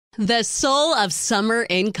The soul of summer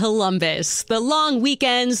in Columbus. The long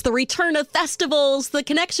weekends, the return of festivals, the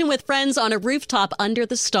connection with friends on a rooftop under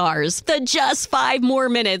the stars. The just 5 more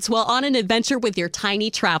minutes while on an adventure with your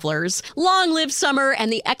tiny travelers. Long live summer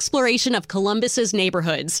and the exploration of Columbus's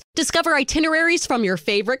neighborhoods. Discover itineraries from your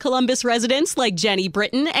favorite Columbus residents like Jenny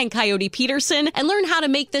Britton and Coyote Peterson and learn how to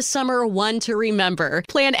make this summer one to remember.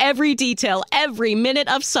 Plan every detail, every minute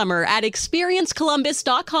of summer at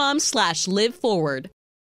experiencecolumbus.com/liveforward.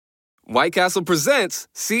 White Castle presents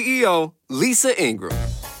CEO Lisa Ingram.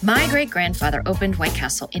 My great-grandfather opened White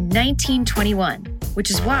Castle in 1921,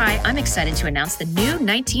 which is why I'm excited to announce the new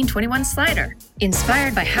 1921 slider,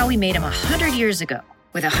 inspired by how we made them 100 years ago,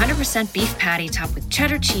 with 100% beef patty topped with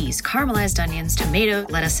cheddar cheese, caramelized onions, tomato,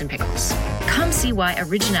 lettuce, and pickles. Come see why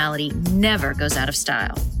originality never goes out of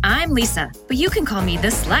style. I'm Lisa, but you can call me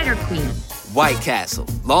the Slider Queen. White Castle,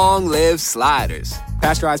 long live sliders.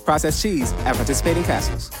 Pasteurized processed cheese at participating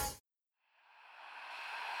castles.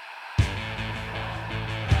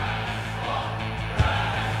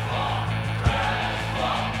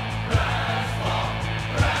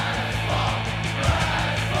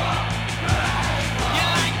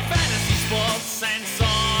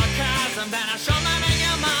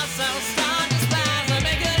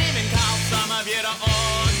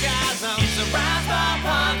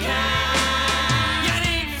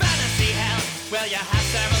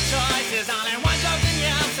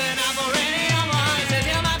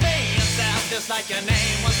 Like your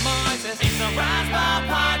name was Moses. It's a Rasball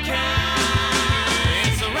Podcast.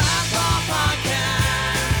 It's a Rasball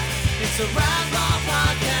Podcast. It's a Rasball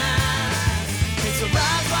Podcast. It's a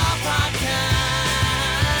Rasball Podcast.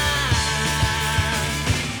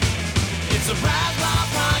 It's a Rasball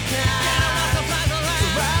Podcast. Get it off the puzzle. It's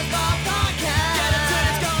a Rasball Podcast. Get it to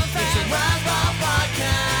it's going fast. It's a Rasball Podcast.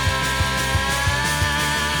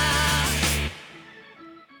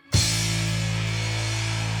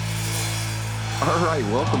 All right,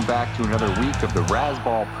 welcome back to another week of the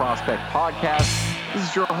Rasball Prospect Podcast. This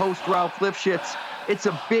is your host, Ralph Lifshitz. It's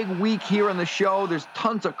a big week here on the show. There's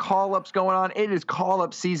tons of call-ups going on. It is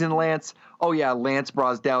call-up season, Lance. Oh, yeah, Lance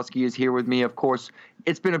Brozdowski is here with me, of course.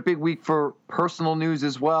 It's been a big week for personal news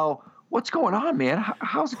as well. What's going on, man?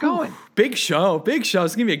 How's it going? Big show. It's going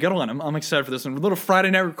to be a good one. I'm excited for this one. A little Friday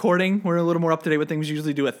night recording. We're a little more up-to-date with things we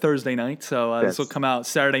usually do at Thursday night, so this will come out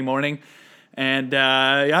Saturday morning. And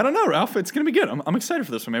I don't know, Ralph. It's going to be good. I'm excited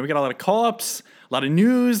for this one, man. We got a lot of call-ups, a lot of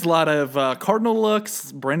news, a lot of Cardinal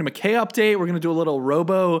looks, Brandon McKay update. We're going to do a little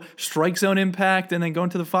Robo strike zone impact and then go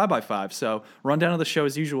into the 5x5. So rundown of the show,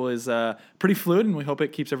 as usual, is pretty fluid, and we hope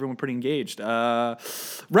it keeps everyone pretty engaged.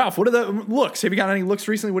 Ralph, what are the looks? Have you got any looks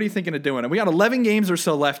recently? What are you thinking of doing? We got 11 games or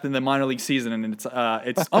so left in the minor league season, and it's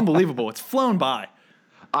unbelievable. It's flown by.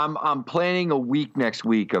 I'm planning a week next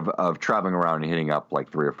week of traveling around and hitting up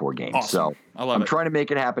like 3 or 4 games. Awesome. So I'm it. trying to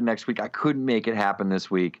make it happen next week. I couldn't make it happen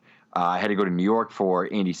this week. I had to go to New York for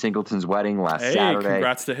Andy Singleton's wedding last Saturday.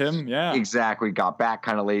 Congrats to him. Yeah. Exactly. Got back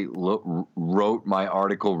kind of late, wrote my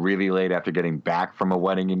article really late after getting back from a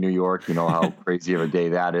wedding in New York. You know how crazy of a day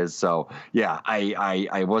that is. So, yeah,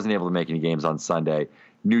 I wasn't able to make any games on Sunday.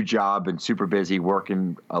 New job and super busy,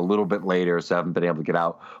 working a little bit later, so I haven't been able to get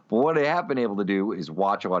out. But what I have been able to do is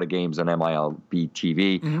watch a lot of games on MILB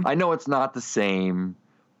TV. Mm-hmm. I know it's not the same,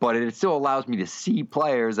 but it still allows me to see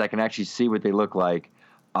players. I can actually see what they look like.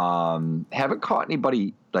 Haven't caught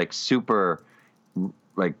anybody like super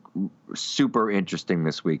interesting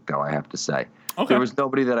this week, though, I have to say. Okay. There was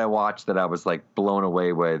nobody that I watched that I was like blown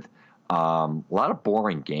away with. A lot of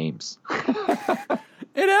boring games.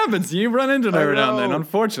 It happens. You run into it every now and then,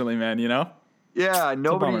 unfortunately, man, you know? Yeah,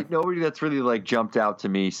 nobody that's really like jumped out to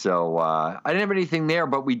me. So I didn't have anything there,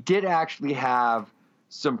 but we did actually have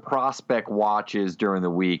some prospect watches during the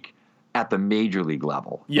week at the major league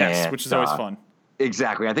level. Yes, which is always fun.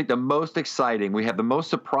 Exactly. I think the most exciting, we have the most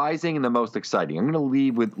surprising and the most exciting. I'm going to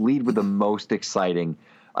lead with the most exciting.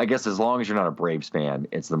 I guess as long as you're not a Braves fan,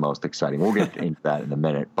 it's the most exciting. We'll get into that in a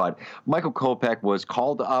minute. But Michael Kopech was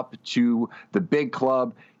called up to the big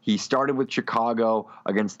club. He started with Chicago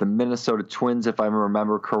against the Minnesota Twins, if I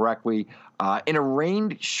remember correctly. In a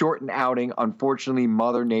rain-shortened outing, unfortunately,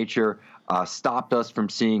 Mother Nature stopped us from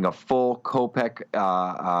seeing a full Kopech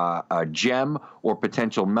gem or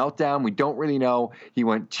potential meltdown. We don't really know. He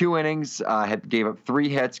went 2 innings, gave up 3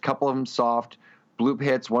 hits, a couple of them soft. Bloop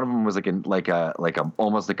hits. One of them was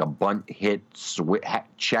almost like a bunt hit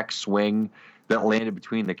check swing that landed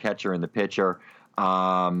between the catcher and the pitcher.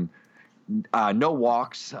 No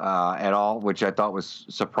walks at all, which I thought was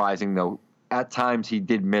surprising, though at times he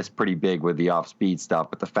did miss pretty big with the off-speed stuff,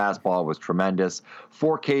 but the fastball was tremendous.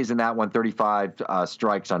 4 Ks in that one, 35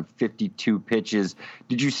 strikes on 52 pitches.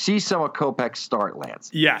 Did you see some of Kopech's start,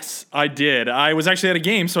 Lance? Yes, I did. I was actually at a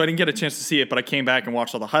game, so I didn't get a chance to see it, but I came back and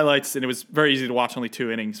watched all the highlights, and it was very easy to watch only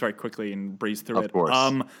 2 innings very quickly and breeze through it. Of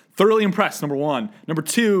course. Thoroughly impressed, number one. Number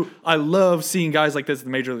two, I love seeing guys like this at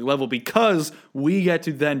the major league level because we get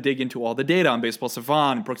to then dig into all the data on Baseball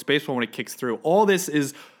Savant and Brooks Baseball when it kicks through. All this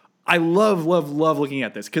is, I love looking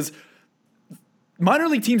at this because minor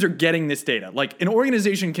league teams are getting this data. Like, an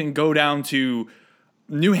organization can go down to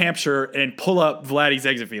New Hampshire and pull up Vladdy's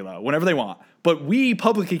exit velo whenever they want. But we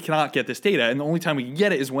publicly cannot get this data, and the only time we can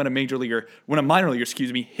get it is when a minor leaguer,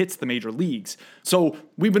 hits the major leagues. So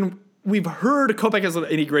we've heard Kopech has an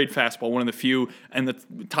 80 grade fastball, one of the few, and the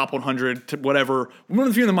top 100 to whatever, one of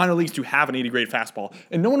the few in the minor leagues to have an 80 grade fastball,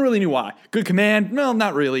 and no one really knew why. Good command? No,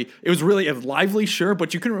 not really. It was really lively, sure,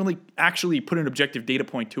 but you couldn't really actually put an objective data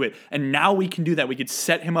point to it. And now we can do that. We could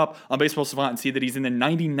set him up on Baseball Savant and see that he's in the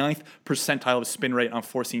 99th percentile of spin rate on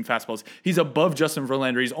 4-seam fastballs. He's above Justin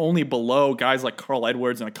Verlander. He's only below guys like Carl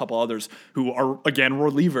Edwards and a couple others who are, again,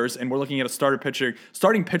 relievers, and we're looking at a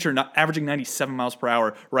starting pitcher not averaging 97 miles per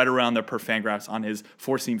hour, right around there per Fangraphs on his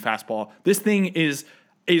 4-seam fastball. This thing is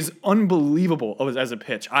unbelievable as a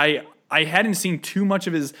pitch. I hadn't seen too much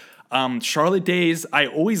of his Charlotte days. I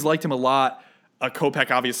always liked him a lot, Kopech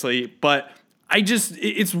obviously, but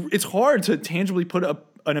it's hard to tangibly put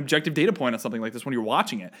an objective data point on something like this when you're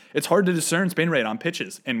watching it. It's hard to discern spin rate on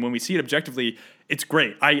pitches, and when we see it objectively, it's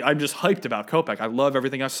great. I'm just hyped about Kopech. I love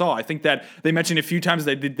everything I saw. I think that they mentioned a few times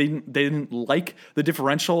that they didn't like the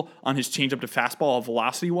differential on his changeup to fastball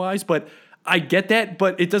velocity-wise, but I get that,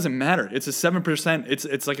 but it doesn't matter. It's a 7%.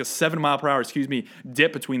 It's like a 7 mile per hour,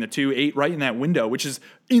 dip between the two, 8 right in that window, which is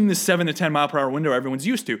in the 7 to 10 mile per hour window everyone's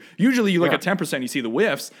used to. Usually you look at 10%, you see the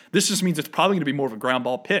whiffs. This just means it's probably going to be more of a ground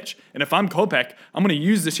ball pitch. And if I'm Kopech, I'm going to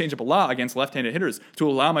use the changeup a lot against left-handed hitters to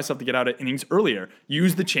allow myself to get out of innings earlier.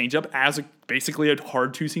 Use the changeup as basically a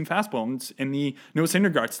hard 2-seam fastball in the Noah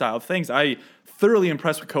Syndergaard style of things. I thoroughly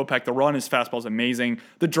impressed with Kopech. The raw on his fastball is amazing.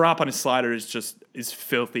 The drop on his slider is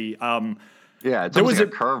filthy. Yeah, it's almost like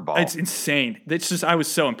a curveball. It's insane. It's just, I was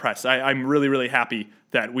so impressed. I'm really, really happy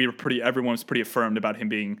that everyone was pretty affirmed about him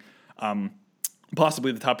being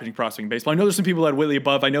possibly the top pitching prospect in baseball. I know there's some people that had Whitley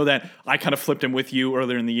above. I know that I kind of flipped him with you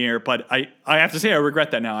earlier in the year, but I have to say I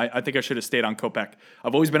regret that now. I think I should have stayed on Kopech.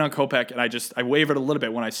 I've always been on Kopech, and I wavered a little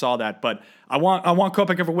bit when I saw that, but I want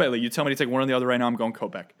Kopech over Whitley. You tell me to take one or the other right now, I'm going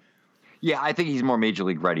Kopech. Yeah, I think he's more major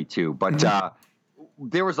league ready too, but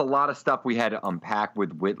there was a lot of stuff we had to unpack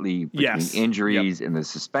with Whitley between injuries and the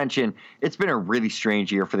suspension. It's been a really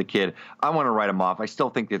strange year for the kid. I want to write him off. I still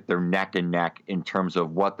think that they're neck and neck in terms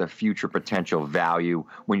of what the future potential value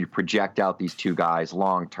when you project out these two guys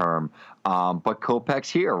long term. But Kopech's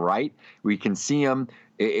here, right? We can see him.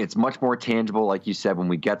 It's much more tangible, like you said, when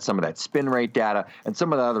we get some of that spin rate data and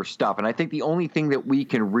some of the other stuff. And I think the only thing that we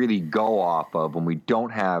can really go off of when we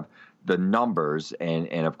don't have the numbers and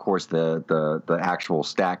of course the actual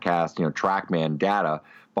StatCast, TrackMan data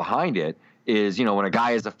behind it is, when a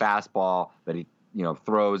guy has a fastball that he,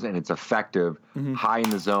 throws and it's effective high in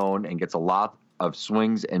the zone and gets a lot of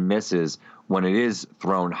swings and misses when it is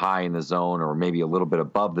thrown high in the zone or maybe a little bit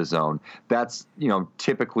above the zone, that's,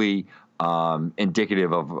 typically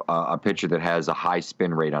indicative of a pitcher that has a high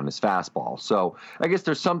spin rate on his fastball. So I guess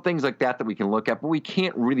there's some things like that we can look at, but we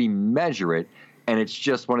can't really measure it. And it's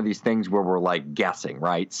just one of these things where we're like guessing,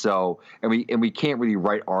 right? So, and we can't really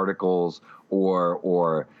write articles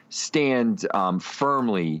or stand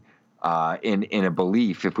firmly in a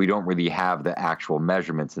belief if we don't really have the actual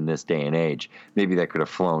measurements in this day and age. Maybe that could have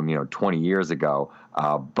flown, 20 years ago,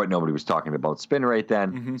 but nobody was talking about spin rate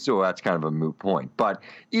then. So that's kind of a moot point. But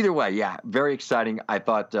either way, yeah, very exciting. I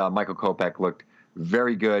thought Michael Kopech looked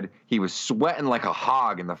very good. He was sweating like a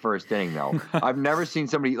hog in the first inning, though. I've never seen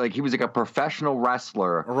somebody he was like a professional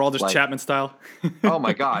wrestler. Aroldis Chapman style. Oh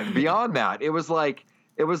my God. Beyond that, it was like,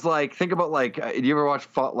 think about did you ever watch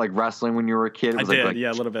wrestling when you were a kid? It was I did,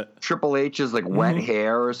 yeah, a little bit. Triple H's wet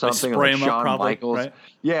hair or something. Spray like him Shawn up, probably, Michaels. Right?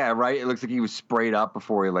 Yeah, right. It looks like he was sprayed up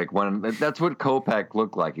before he went. That's what Kopech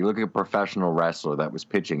looked like. He looked like a professional wrestler that was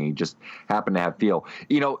pitching. He just happened to have feel.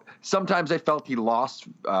 Sometimes I felt he lost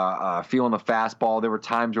feeling the fastball. There were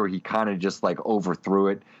times where he kind of just overthrew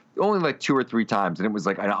it. Only 2 or 3 times, and it was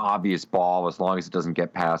an obvious ball. As long as it doesn't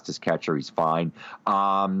get past his catcher, he's fine.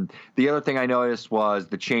 The other thing I noticed was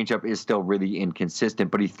the changeup is still really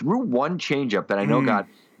inconsistent, but he threw one changeup that I know got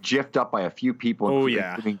jiffed up by a few people,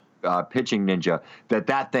 including pitching ninja,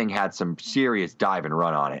 that thing had some serious dive and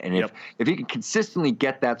run on it. And if he can consistently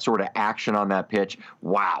get that sort of action on that pitch,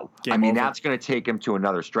 wow. Game over. That's going to take him to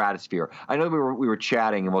another stratosphere. I know we were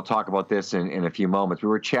chatting, and we'll talk about this in a few moments. We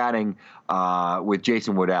were chatting with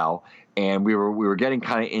Jason Woodell, and we were getting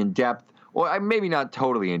kind of in depth. Well, maybe not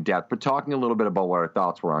totally in depth, but talking a little bit about what our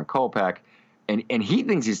thoughts were on Kopech. And he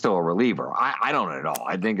thinks he's still a reliever. I don't at all.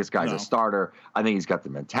 I think this guy's a starter. I think he's got the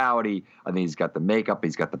mentality. I think he's got the makeup.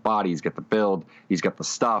 He's got the body. He's got the build. He's got the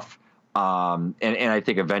stuff. And I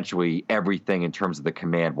think eventually everything in terms of the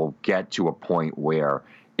command will get to a point where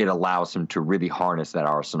it allows him to really harness that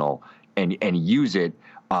arsenal and use it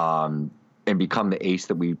and become the ace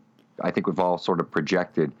that I think we've all sort of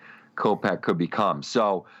projected Kopech could become.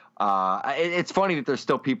 So it's funny that there's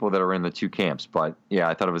still people that are in the two camps, but yeah,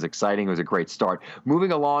 I thought it was exciting. It was a great start.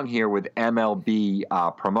 Moving along here with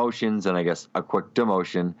MLB promotions and I guess a quick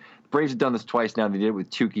demotion. The Braves have done this twice now. They did it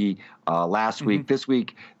with Tukey last week. This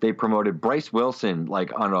week they promoted Bryce Wilson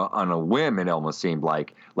like on a whim. It almost seemed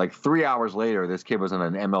like 3 hours later, this kid was on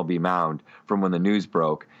an MLB mound from when the news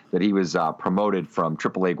broke that he was promoted from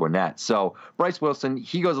AAA Gwinnett. So Bryce Wilson,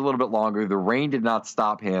 he goes a little bit longer. The rain did not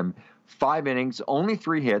stop him. 5 innings, only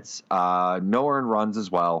 3 hits, no earned runs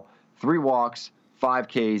as well, 3 walks, 5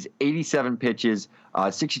 Ks, 87 pitches,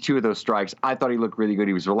 62 of those strikes. I thought he looked really good.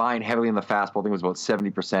 He was relying heavily on the fastball. I think it was about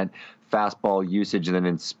 70% fastball usage, and then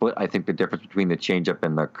in split, I think the difference between the changeup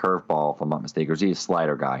and the curveball, if I'm not mistaken, or is he a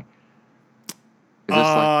slider guy?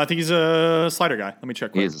 I think he's a slider guy. Let me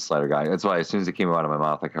check. He is a slider guy. That's why as soon as it came out of my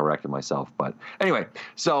mouth, I corrected myself. But anyway,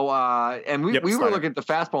 so and we were looking at the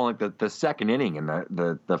fastball like the second inning, and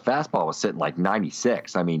the fastball was sitting like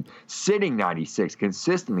 96. I mean, sitting 96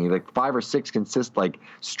 consistently, like 5 or 6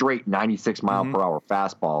 straight 96 mile per hour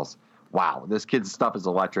fastballs. Wow, this kid's stuff is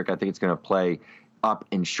electric. I think it's going to play up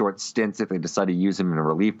in short stints if they decide to use him in a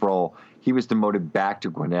relief role. He was demoted back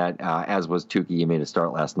to Gwinnett, as was Tukey. He made a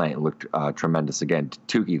start last night and looked tremendous again.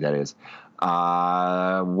 Tukey, that is.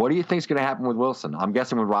 What do you think is going to happen with Wilson? I'm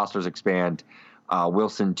guessing when rosters expand,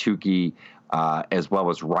 Wilson, Tukey, as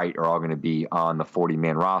well as Wright are all going to be on the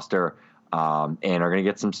 40-man roster and are going to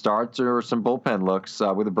get some starts or some bullpen looks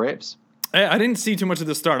with the Braves. I didn't see too much of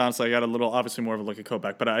the start, honestly. I got a little, obviously, more of a look at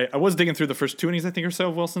Kopech, but I was digging through the first 2 innings, I think, or so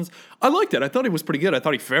of Wilson's. I liked it. I thought he was pretty good. I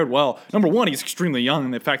thought he fared well. Number one, he's extremely young,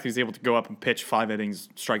 and the fact that he's able to go up and pitch 5 innings,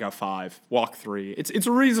 strike out 5, walk 3. It's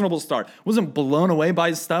a reasonable start. Wasn't blown away by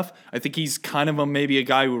his stuff. I think he's kind of maybe a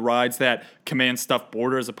guy who rides that command stuff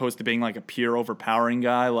border as opposed to being like a pure overpowering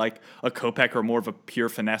guy like a Kopech or more of a pure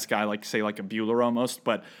finesse guy like, say, like a Buehler almost,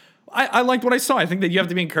 but I liked what I saw. I think that you have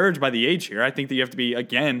to be encouraged by the age here. I think that you have to be,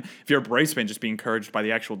 again, if you're a Braves fan, just be encouraged by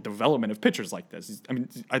the actual development of pitchers like this.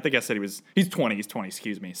 I think I said he's 20,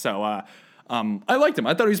 excuse me. So I liked him.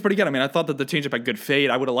 I thought he was pretty good. I thought that the changeup had good fade.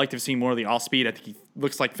 I would have liked to have seen more of the off speed. I think he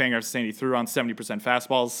looks like Fangraphs saying he threw around 70%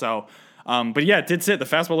 fastballs. So, but yeah, it did sit. The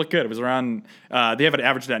fastball looked good. It was around, they have it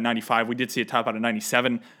averaged at 95. We did see it top out at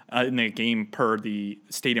 97 in the game per the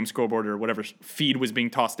stadium scoreboard or whatever feed was being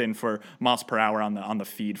tossed in for miles per hour on the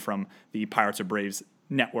feed from the Pirates or Braves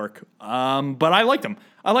network. But I liked him.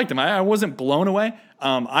 I wasn't blown away.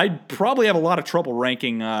 I'd probably have a lot of trouble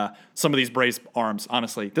ranking some of these Braves arms,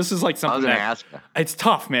 honestly. This is like something it's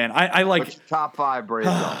tough, man. I like. What's your top 5 Braves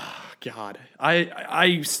arms? God,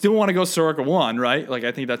 I still want to go Soroka 1, right? Like,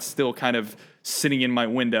 I think that's still kind of sitting in my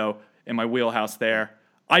window, in my wheelhouse there.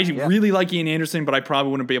 I really like Ian Anderson, but I probably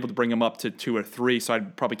wouldn't be able to bring him up to 2 or 3, so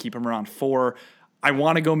I'd probably keep him around 4. I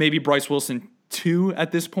want to go maybe Bryce Wilson 2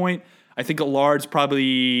 at this point. I think Allard's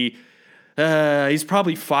probably, he's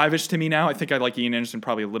probably 5-ish to me now. I think I like Ian Anderson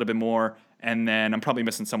probably a little bit more, and then I'm probably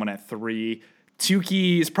missing someone at 3.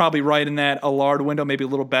 Tukey is probably right in that Allard window, maybe a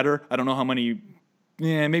little better. I don't know how many.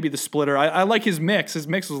 Yeah, maybe the splitter. I like his mix. His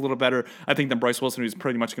mix was a little better, I think, than Bryce Wilson, who's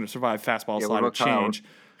pretty much going to survive fastball, slider, change.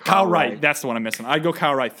 Kyle Wright, that's the one I'm missing. I'd go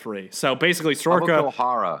Kyle Wright 3. So basically, Soroka.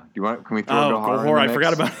 How about Gohara? Can we throw Gohara in the mix? I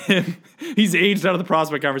forgot about him. He's aged out of the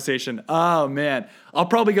prospect conversation. Oh, man. I'll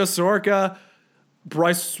probably go Soroka,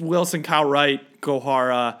 Bryce Wilson, Kyle Wright,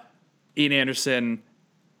 Gohara, Ian Anderson,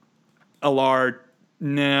 Allard,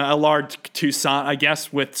 Toussaint, I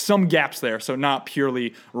guess, with some gaps there. So not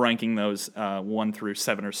purely ranking those 1 through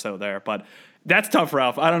 7 or so there. But that's tough,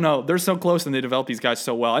 Ralph. I don't know. They're so close and they develop these guys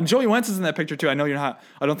so well. And Joey Wentz is in that picture too. I know you're not.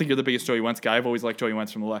 I don't think you're the biggest Joey Wentz guy. I've always liked Joey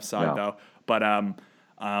Wentz from the left side though. But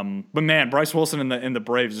man, Bryce Wilson and the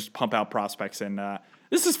Braves just pump out prospects, and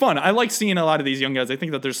This is fun. I like seeing a lot of these young guys. I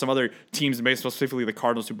think that there's some other teams in baseball, specifically the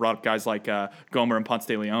Cardinals, who brought up guys like Gomer and Ponce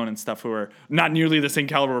de Leon and stuff who are not nearly the same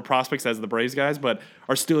caliber of prospects as the Braves guys, but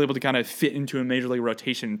are still able to kind of fit into a major league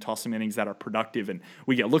rotation and toss some innings that are productive. And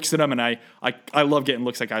we get looks at them, and I love getting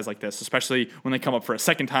looks at guys like this, especially when they come up for a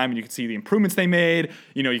second time and you can see the improvements they made.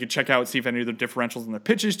 You can check out, see if any of their differentials in their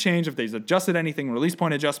pitches change, if they've adjusted anything, release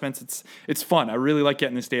point adjustments. It's fun. I really like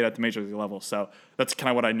getting this data at the major league level. So that's kind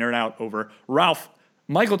of what I nerd out over. Ralph,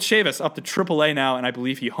 Michael Chavis up to AAA now, and I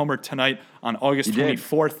believe he homered tonight on August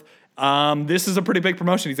 24th. This is a pretty big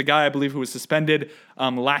promotion. He's a guy, I believe, who was suspended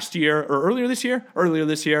last year or earlier this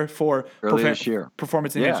year for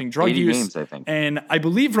performance-enhancing drug use. Games, I think. And I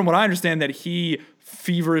believe, from what I understand, that he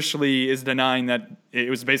feverishly is denying that it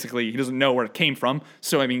was basically, he doesn't know where it came from.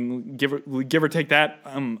 So, I mean, give or take that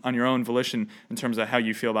on your own volition in terms of how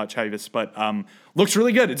you feel about Chavis. But looks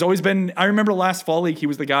really good. It's always been, I remember last fall league, he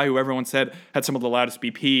was the guy who everyone said had some of the loudest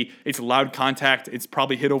BP. It's loud contact. It's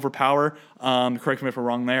probably hit over power. Correct me if I'm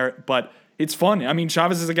wrong there. But it's fun. I mean,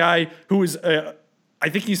 Chavis is a guy who is, I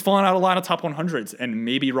think he's fallen out a lot of top 100s, and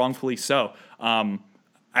maybe wrongfully so.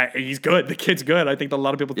 He's good. The kid's good. I think a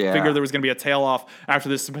lot of people figured there was going to be a tail off after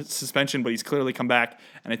this suspension, but he's clearly come back,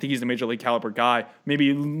 and I think he's a major league caliber guy.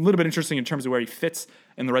 Maybe a little bit interesting in terms of where he fits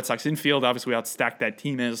in the Red Sox infield. Obviously, how stacked that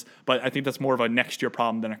team is, but I think that's more of a next year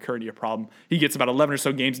problem than a current year problem. He gets about 11 or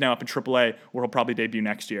so games now up in AAA, where he'll probably debut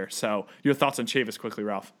next year. So your thoughts on Chavis quickly,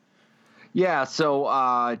 Ralph? Yeah, so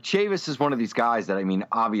Chavis is one of these guys that, I mean,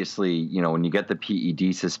 obviously, when you get the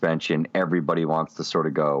PED suspension, everybody wants to sort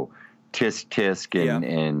of go tisk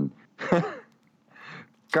and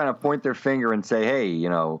kind of point their finger and say, hey,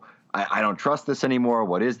 I don't trust this anymore.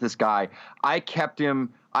 What is this guy? I kept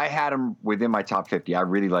him. I had him within my top 50. I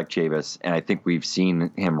really like Chavis, and I think we've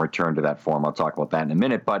seen him return to that form. I'll talk about that in a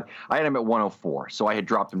minute, but I had him at 104. So I had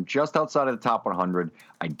dropped him just outside of the top 100.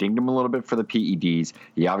 I dinged him a little bit for the PEDs.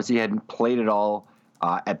 He obviously hadn't played at all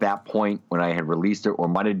at that point when I had released it, or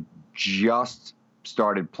might have just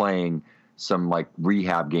started playing some like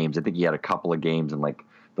rehab games. I think he had a couple of games in like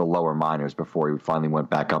the lower minors before he finally went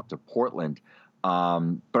back up to Portland. But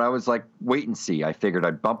I was like, wait and see. I figured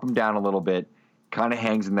I'd bump him down a little bit, kind of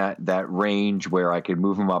hangs in that range where I could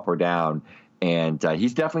move him up or down. And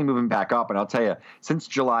he's definitely moving back up. And I'll tell you, since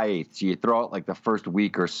July 8th, so you throw out like the first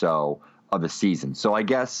week or so of the season. So I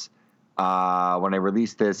guess when I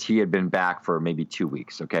released this, he had been back for maybe 2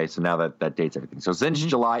 weeks. Okay, so now that dates everything. So since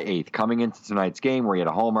July 8th, coming into tonight's game where he had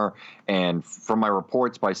a homer, and from my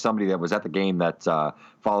reports by somebody that was at the game that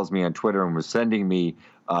follows me on Twitter and was sending me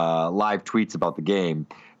live tweets about the game,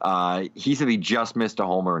 he said he just missed a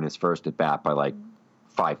homer in his first at bat by like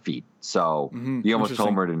 5 feet. So he almost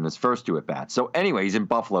homered in his first 2 at bats. So anyway, he's in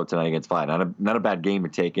Buffalo tonight against Fly. Not a bad game to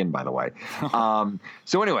take in, by the way.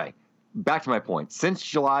 So anyway, back to my point. Since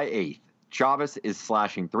July 8th, Chavis is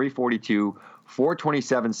slashing 342,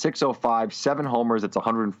 427, 605, 7 homers. That's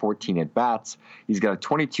 114 at bats. He's got a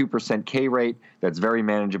 22% K rate. That's very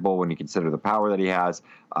manageable when you consider the power that he has,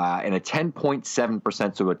 and a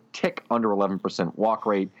 10.7%, so a tick under 11% walk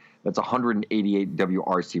rate. That's 188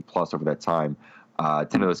 WRC plus over that time.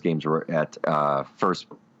 10 of those games were at first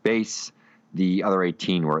base. The other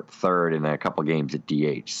 18 were at third, and then a couple of games at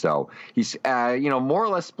DH. So he's, more or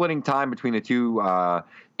less splitting time between the two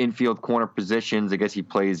infield corner positions. I guess he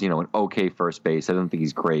plays, an okay first base. I don't think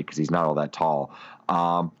he's great because he's not all that tall.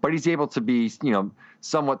 But he's able to be,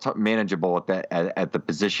 somewhat manageable at the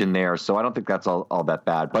position there. So I don't think that's all that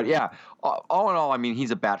bad. But yeah, all in all, I mean,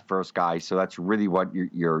 he's a bat first guy. So that's really what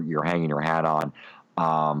you're hanging your hat on.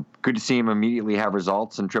 Good to see him immediately have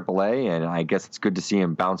results in AAA, and I guess it's good to see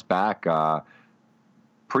him bounce back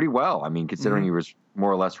pretty well. I mean, considering he was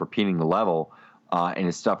more or less repeating the level, and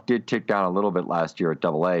his stuff did tick down a little bit last year at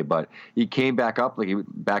AA, but he came back out like he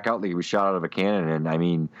was shot out of a cannon. And I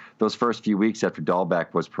mean, those first few weeks after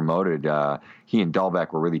Dahlbeck was promoted, he and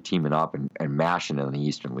Dahlbeck were really teaming up and mashing in the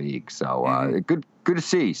Eastern League. So good to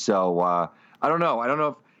see. So I don't know. I don't know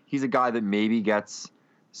if he's a guy that maybe gets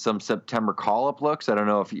some September call-up looks. I don't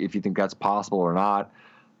know if you think that's possible or not.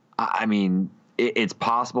 I mean, it's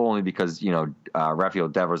possible only because, Rafael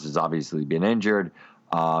Devers has obviously been injured.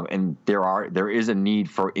 And there is a need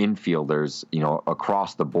for infielders,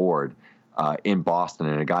 across the board in Boston,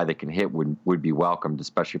 and a guy that can hit would be welcomed,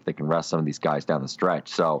 especially if they can rest some of these guys down the stretch.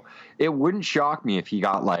 So it wouldn't shock me if he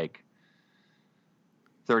got like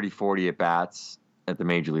 30, 40 at bats at the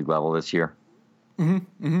major league level this year. I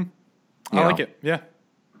like it. Yeah.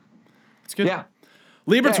 It's good. Yeah.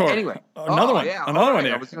 Liberatore. Yeah, anyway. Another one. Yeah. Another one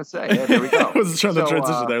here. I was going to say, there we go. I was trying to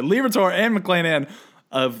transition there. Liberatore and McClanahan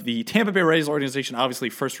of the Tampa Bay Rays organization, obviously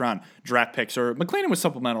first-round draft picks. Or McClanahan was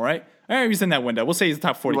supplemental, right? He was in that window. We'll say he's a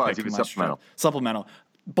top 40 pick. He was supplemental. Supplemental.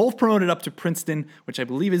 Both promoted up to Princeton, which I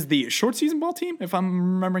believe is the short season ball team, if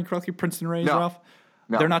I'm remembering correctly. Princeton Rays, Ralph?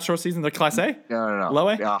 No. They're not short season. They're Class A? No. Low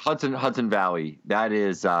A? Hudson Valley. That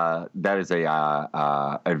is a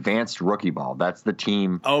advanced rookie ball. That's the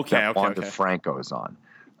team that Juan DeFranco is on.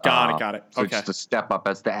 Got it. So just a step up.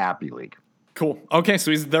 That's the Appy League. Cool. Okay,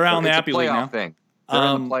 so they're out in the Appy League now. Thing.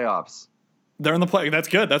 They're in the playoffs. They're in the play. That's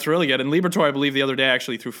good. That's really good. And Liberatore, I believe, the other day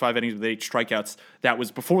actually threw 5 innings with 8 strikeouts. That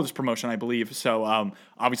was before this promotion, I believe. So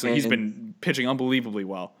obviously he's been pitching unbelievably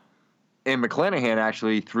well. And McClanahan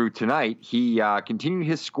actually threw tonight. He continued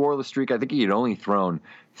his scoreless streak. I think he had only thrown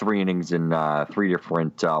 3 innings in 3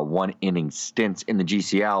 different one-inning stints in the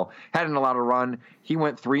GCL. Hadn't allowed a run. He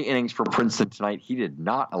went 3 innings for Princeton tonight. He did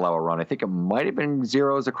not allow a run. I think it might have been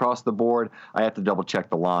zeros across the board. I have to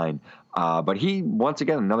double-check the line. But he, once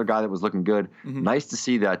again, another guy that was looking good. Mm-hmm. Nice to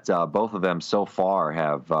see that both of them so far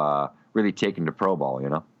have really taken to pro ball, you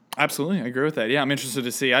know? Absolutely. I agree with that. Yeah, I'm interested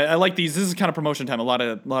to see. I like these. This is kind of promotion time. A lot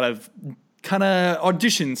of kind of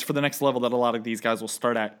auditions for the next level that a lot of these guys will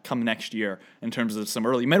start at come next year in terms of some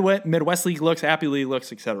early Midwest League looks, Appy League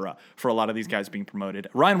looks, etc. for a lot of these guys being promoted.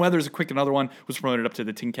 Ryan Weathers, another one, was promoted up to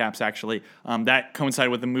the Tin Caps, actually. That coincided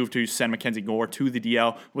with the move to send Mackenzie Gore to the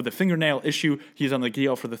DL with a fingernail issue. He's on the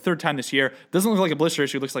DL for the 3rd time this year. Doesn't look like a blister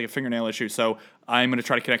issue. It looks like a fingernail issue. So I'm going to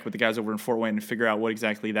try to connect with the guys over in Fort Wayne and figure out what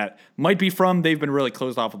exactly that might be from. They've been really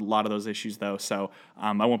closed off with a lot of those issues, though. So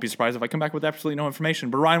I won't be surprised if I come back with absolutely no information.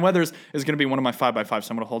 But Ryan Weathers is going to be one of my 5x5,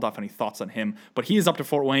 so I'm going to hold off any thoughts on him. But he is up to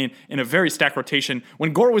Fort Wayne in a very stacked rotation.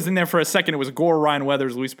 When Gore was in there for a second, it was Gore, Ryan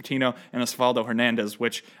Weathers, Luis Patino, and Osvaldo Hernandez,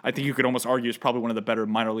 which I think you could almost argue is probably one of the better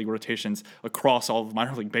minor league rotations across all of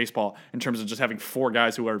minor league baseball in terms of just having 4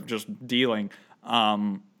 guys who are just dealing.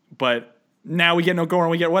 But now we get no Gore and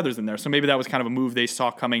we get Weathers in there. So maybe that was kind of a move they saw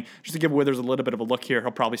coming just to give Weathers a little bit of a look here. He'll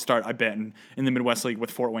probably start, I bet, in the Midwest League with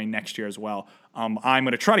Fort Wayne next year as well. I'm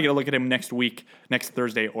going to try to get a look at him next week, next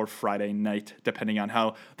Thursday or Friday night, depending on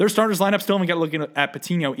how their starters line up. Still haven't got looking at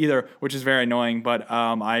Patino either, which is very annoying, but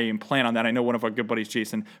I am planning on that. I know one of our good buddies,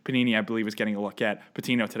 Jason Panini, I believe, is getting a look at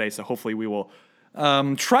Patino today, so hopefully we will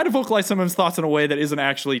try to vocalize some of his thoughts in a way that isn't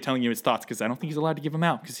actually telling you his thoughts, because I don't think he's allowed to give them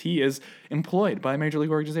out because he is employed by a major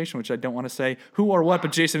league organization, which I don't want to say who or what,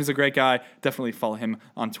 but Jason is a great guy. Definitely follow him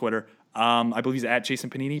on Twitter. I believe he's at Jason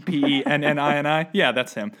Panini, Pennini. Yeah,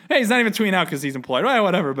 that's him. Hey, he's not even tweeting out because he's employed. Well,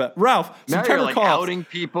 whatever, but Ralph, now September you're like calls. outing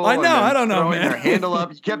people. I know, I don't know, man. man. Their handle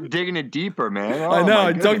up. You kept digging it deeper, man. Oh, I know,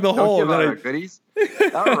 I dug the hole. Don't give out our goodies.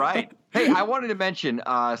 All right. Hey, I wanted to mention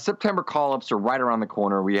September call-ups are right around the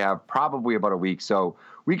corner. We have probably about a week, so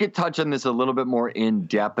we could touch on this a little bit more in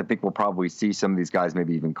depth. I think we'll probably see some of these guys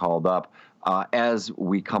maybe even called up as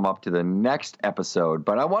we come up to the next episode.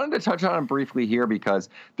 But I wanted to touch on it briefly here because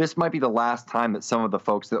this might be the last time that some of the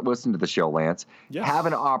folks that listen to the show, Lance, have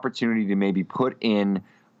an opportunity to maybe put in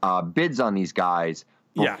bids on these guys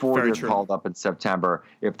before they're called up in September,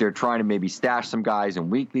 if they're trying to maybe stash some guys in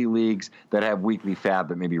weekly leagues that have weekly fab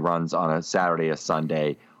that maybe runs on a Saturday, a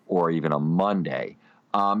Sunday, or even a Monday.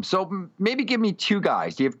 So maybe give me 2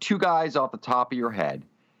 guys. Do you have 2 guys off the top of your head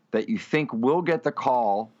that you think will get the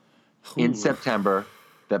call in September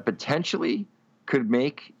that potentially could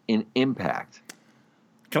make an impact?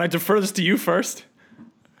 Can I defer this to you first?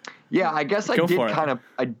 Yeah, I guess I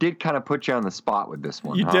did kind of put you on the spot with this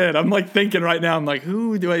one. You did. I'm like thinking right now. I'm like,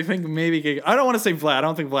 who do I think maybe? I don't want to say Vlad. I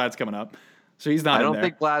don't think Vlad's coming up, so he's not. I don't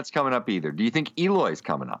think Vlad's coming up either. Do you think Eloy's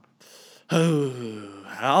coming up?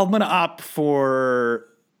 I'm gonna opt for.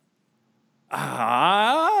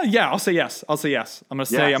 Yeah, I'll say yes. I'm gonna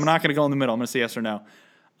say yes. I'm not gonna go in the middle. I'm gonna say yes or no.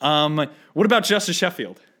 What about Justice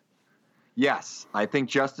Sheffield? Yes, I think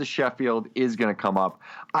Justice Sheffield is going to come up.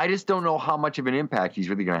 I just don't know how much of an impact he's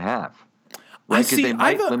really going to have. Right?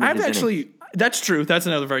 I've actually, that's true. That's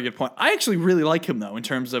another very good point. I actually really like him, though, in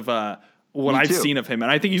terms of what I've seen of him. And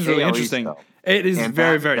I think he's really interesting. Though. It is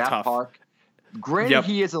very, very tough. Park, granted,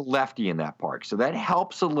 he is a lefty in that park, so that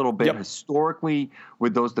helps a little bit historically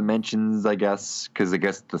with those dimensions, I guess, because I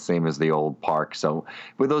guess it's the same as the old park. So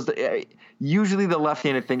with those, usually the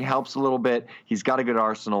left-handed thing helps a little bit. He's got a good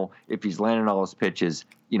arsenal. If he's landing all his pitches,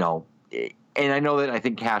 and I know that I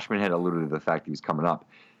think Cashman had alluded to the fact he was coming up.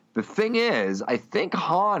 The thing is, I think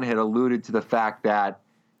Hahn had alluded to the fact that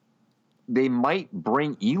they might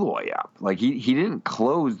bring Eloy up. Like he didn't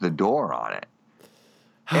close the door on it.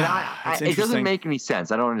 And it doesn't make any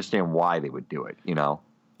sense. I don't understand why they would do it,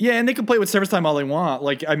 Yeah, and they can play with service time all they want.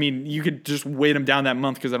 Like, I mean, you could just weight them down that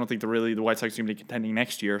month because I don't think the White Sox are going to be contending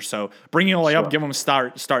next year. So bringing Eloy up, give him a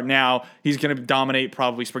start now. He's going to dominate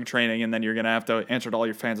probably spring training, and then you're going to have to answer to all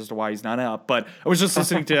your fans as to why he's not up. But I was just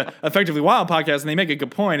listening to Effectively Wild podcast, and they make a good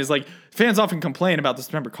point. Is like fans often complain about the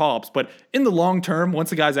September call-ups, but in the long term, once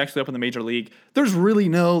the guy's actually up in the major league, there's really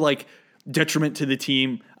no like detriment to the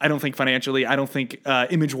team. I don't think financially. I don't think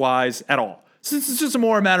image-wise at all. So it's just a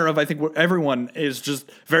more matter of, I think, everyone is just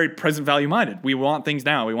very present value minded. We want things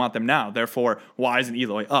now. We want them now. Therefore, why isn't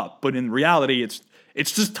Eloy up? But in reality,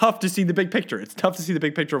 it's just tough to see the big picture. It's tough to see the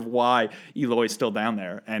big picture of why Eloy is still down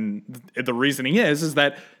there. And the reasoning is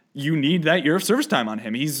that you need that year of service time on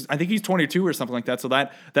him. I think he's 22 or something like that. So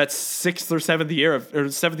that sixth or seventh year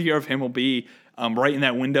of him will be right in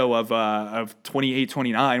that window of 28,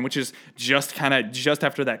 29, which is just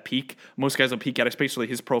after that peak. Most guys will peak at, especially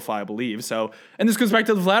his profile, I believe. So, and this goes back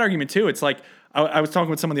to the Vlad argument too. It's like, I was talking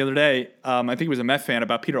with someone the other day, I think he was a Met fan,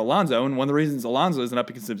 about Peter Alonso, and one of the reasons Alonso isn't up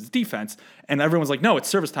because of his defense, and everyone's like, no, it's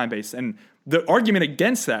service time based. And the argument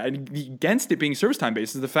against that, and against it being service time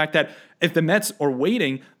based, is the fact that if the Mets are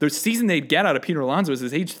waiting, the season they'd get out of Peter Alonso is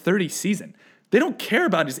his age 30 season. They don't care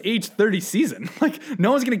about his age 30 season. Like,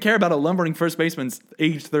 no one's going to care about a lumbering first baseman's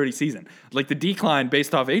age 30 season. Like, the decline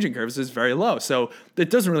based off aging curves is very low. So it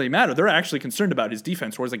doesn't really matter. They're actually concerned about his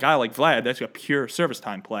defense, whereas a guy like Vlad, that's a pure service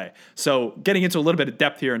time play. So getting into a little bit of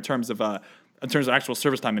depth here in terms of actual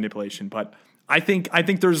service time manipulation. But I think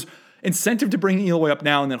there's incentive to bring Eloy up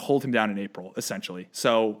now and then hold him down in April, essentially.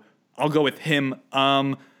 So I'll go with him.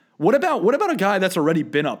 What about a guy that's already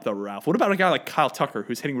been up, though, Ralph? What about a guy like Kyle Tucker,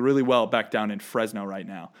 who's hitting really well back down in Fresno right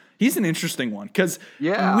now? He's an interesting one because we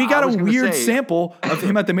got a weird sample of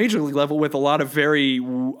him at the major league level with a lot of very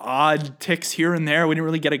odd ticks here and there. We didn't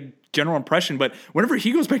really get a general impression, but whenever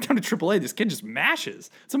he goes back down to AAA, this kid just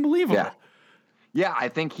mashes. It's unbelievable. Yeah, I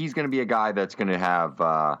think he's going to be a guy that's going to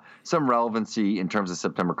have some relevancy in terms of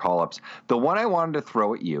September call-ups. The one I wanted to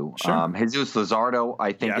throw at you, Jesus Luzardo,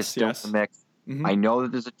 I think is still in the mix. Mm-hmm. I know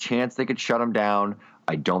that there's a chance they could shut him down.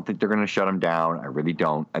 I don't think they're going to shut him down. I really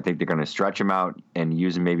don't. I think they're going to stretch him out and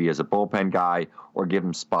use him maybe as a bullpen guy or give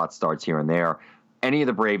him spot starts here and there. Any of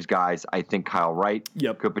the Braves guys, I think Kyle Wright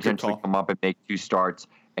could potentially come up and make 2 starts,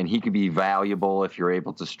 and he could be valuable if you're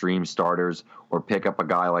able to stream starters or pick up a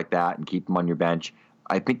guy like that and keep him on your bench.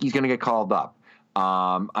 I think he's going to get called up.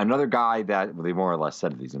 Another guy that they more or less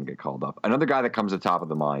said that he's going to get called up. Another guy that comes to the top of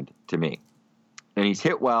the mind to me, and he's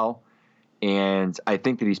hit well. And I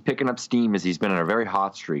think that he's picking up steam as he's been on a very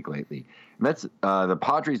hot streak lately. And that's the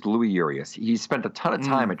Padres' Louis Urias. He's spent a ton of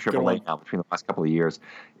time at AAA now between the last couple of years.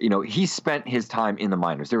 You know, he spent his time in the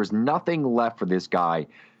minors. There was nothing left for this guy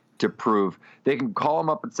to prove. They can call him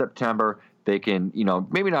up in September. They can,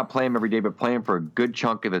 maybe not play him every day, but play him for a good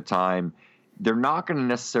chunk of the time. They're not going to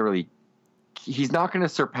necessarily – he's not going to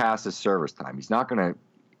surpass his service time. He's not going to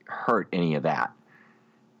hurt any of that.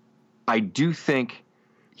 I do think –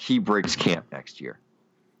 he breaks camp next year.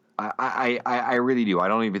 I really do. I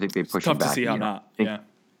don't even think they push him back. Tough to see how not.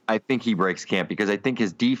 I think he breaks camp because I think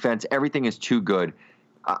his defense, everything is too good.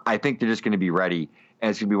 I think they're just going to be ready, and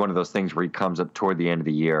it's going to be one of those things where he comes up toward the end of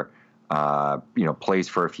the year, plays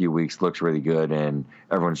for a few weeks, looks really good, and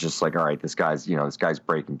everyone's just like, all right, this guy's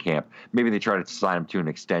breaking camp. Maybe they try to sign him to an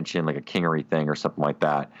extension, like a Kingery thing or something like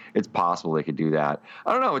that. It's possible they could do that.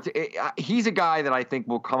 I don't know. He's a guy that I think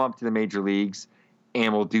will come up to the major leagues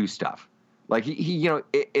and will do stuff. Like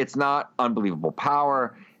it's not unbelievable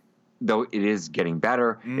power, though it is getting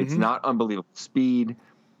better. Mm-hmm. It's not unbelievable speed,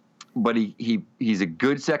 but he's a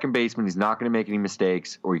good second baseman. He's not going to make any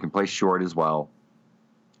mistakes, or he can play short as well.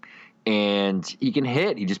 And he can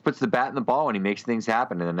hit. He just puts the bat in the ball and he makes things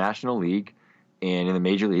happen in the National League and in the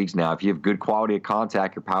major leagues. Now, if you have good quality of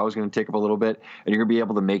contact, your power is going to tick up a little bit, and you're going to be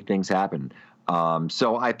able to make things happen.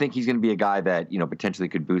 So I think he's going to be a guy that, potentially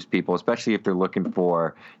could boost people, especially if they're looking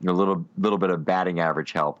for, a little bit of batting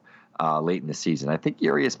average help late in the season. I think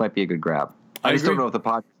Urias might be a good grab. I just don't know if the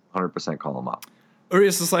Padres 100% call him up.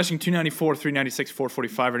 Urias is slashing 294, 396,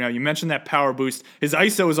 445 right now. You mentioned that power boost. His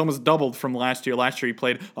ISO is almost doubled from last year. Last year he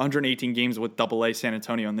played 118 games with AA San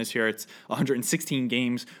Antonio, and this year it's 116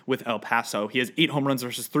 games with El Paso. He has 8 home runs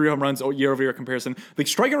versus 3 home runs year-over-year comparison. The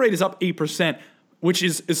strikeout rate is up 8%. Which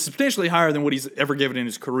is substantially higher than what he's ever given in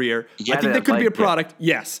his career. I think that could be a product,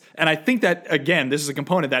 yes. And I think that, again, this is a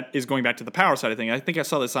component that is going back to the power side of things. I think I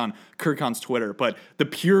saw this on Kirkon's Twitter, but the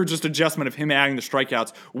pure just adjustment of him adding the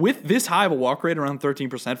strikeouts with this high of a walk rate, around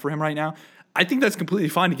 13% for him right now, I think that's completely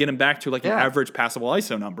fine to get him back to an average passable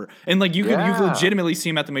ISO number. And you legitimately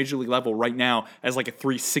see him at the major league level right now as like a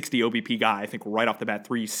 360 OBP guy. I think right off the bat,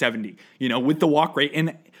 370, with the walk rate.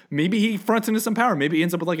 And maybe he fronts into some power. Maybe he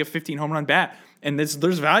ends up with like a 15 home run bat. And there's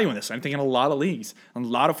value in this. I'm thinking a lot of leagues, a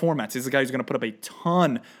lot of formats. He's the guy who's going to put up a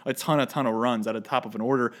ton of runs at the top of an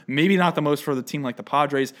order. Maybe not the most for the team like the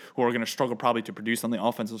Padres, who are going to struggle probably to produce on the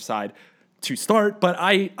offensive side to start. But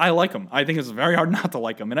I like him. I think it's very hard not to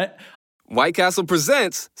like him. And White Castle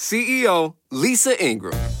presents CEO Lisa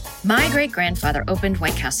Ingram. My great-grandfather opened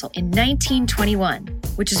White Castle in 1921,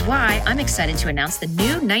 which is why I'm excited to announce the new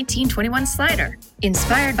 1921 slider,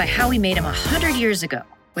 inspired by how we made him 100 years ago.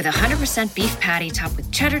 With 100% beef patty topped with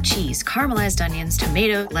cheddar cheese, caramelized onions,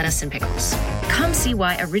 tomato, lettuce, and pickles. Come see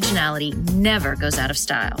why originality never goes out of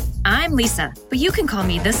style. I'm Lisa, but you can call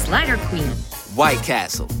me the Slider Queen. White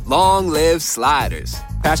Castle, long live sliders.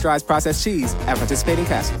 Pasteurized processed cheese at participating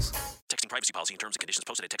castles. Texting privacy policy and terms and conditions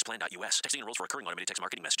posted at textplan.us. Texting enrolls for recurring automated text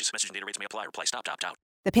marketing messages. Message and data rates may apply. Reply stop to opt out.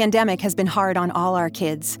 The pandemic has been hard on all our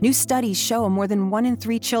kids. New studies show more than 1 in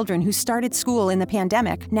 3 children who started school in the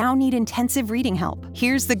pandemic now need intensive reading help.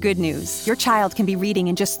 Here's the good news. Your child can be reading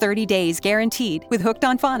in just 30 days, guaranteed, with Hooked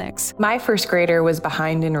on Phonics. My first grader was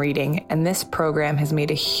behind in reading, and this program has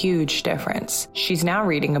made a huge difference. She's now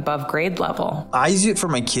reading above grade level. I use it for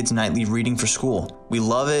my kids' nightly reading for school. We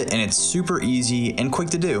love it, and it's super easy and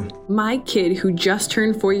quick to do. My kid, who just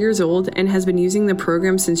turned 4 years old and has been using the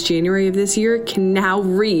program since January of this year, can now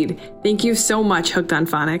read. Thank you so much, Hooked on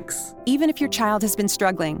Phonics. Even if your child has been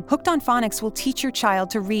struggling, Hooked on Phonics will teach your child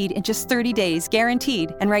to read in just 30 days,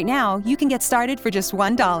 guaranteed. And right now, you can get started for just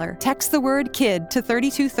 $1. Text the word KID to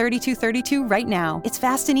 323232 right now. It's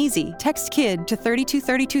fast and easy. Text KID to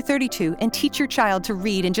 323232 and teach your child to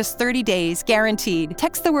read in just 30 days, guaranteed.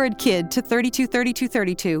 Text the word KID to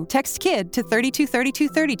 323232. Text KID to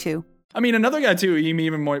 323232. I mean, another guy, too, you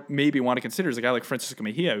maybe want to consider is a guy like Francisco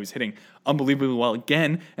Mejia, who's hitting unbelievably well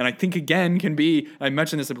again. And I think, again, can be, I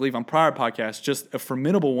mentioned this, I believe, on prior podcasts, just a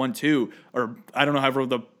formidable 1-2. Or I don't know how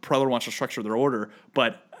the Preller wants to structure their order.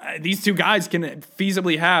 But these two guys can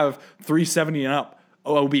feasibly have 370 and up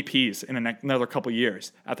OBPs in another couple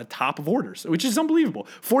years at the top of orders, which is unbelievable.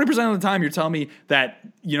 40% of the time, you're telling me that,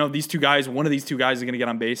 these two guys, one of these two guys is going to get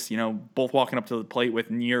on base, both walking up to the plate with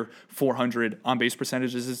near 400 on base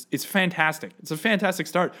percentages. It's fantastic. It's a fantastic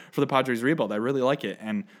start for the Padres rebuild. I really like it.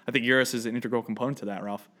 And I think Urias is an integral component to that,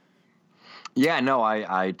 Ralph. Yeah, no,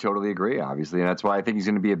 I totally agree, obviously, and that's why I think he's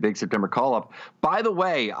going to be a big September call-up. By the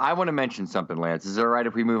way, I want to mention something, Lance. Is it all right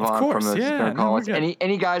if we move on from the September call-ups?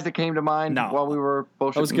 Any guys that came to mind while we were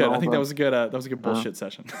bullshitting? That was good. I think that was a good bullshit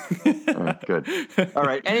session. Good. All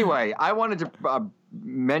right. Anyway, I wanted to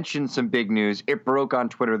mention some big news. It broke on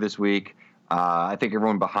Twitter this week. I think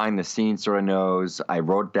everyone behind the scenes sort of knows. I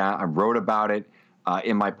wrote about it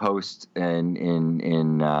in my post and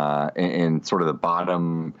in sort of the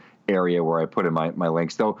bottom area where I put in my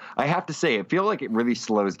links. Though I have to say, I feel like it really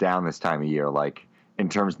slows down this time of year, like in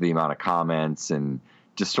terms of the amount of comments and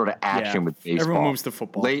just sort of action with baseball. Everyone moves to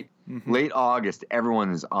football. Late August,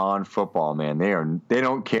 everyone is on football, man. They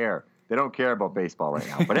don't care. They don't care about baseball right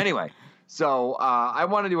now. But anyway, so I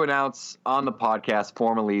wanted to announce on the podcast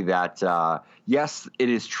formally that yes, it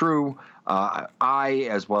is true. I,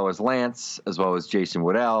 as well as Lance, as well as Jason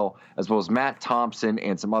Woodell, as well as Matt Thompson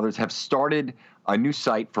and some others have started a new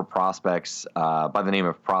site for prospects by the name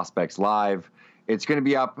of Prospects Live. It's going to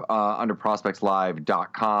be up under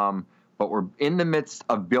prospectslive.com, but we're in the midst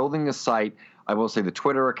of building a site. I will say the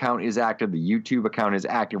Twitter account is active. The YouTube account is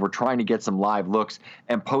active. We're trying to get some live looks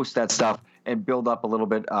and post that stuff and build up a little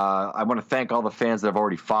bit. I want to thank all the fans that have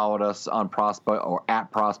already followed us on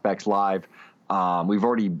at Prospects Live. We've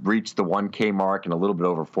already reached the 1K mark in a little bit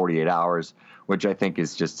over 48 hours, which I think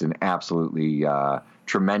is just an absolutely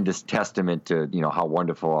tremendous testament to how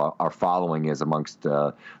wonderful our following is amongst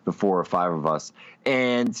the 4 or 5 of us.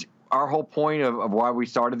 And our whole point of why we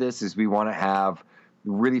started this is we want to have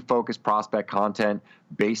really focused prospect content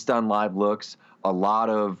based on live looks, a lot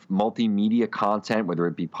of multimedia content, whether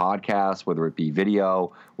it be podcasts, whether it be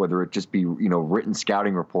video, whether it just be written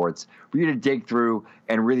scouting reports, for you to dig through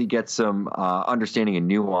and really get some understanding and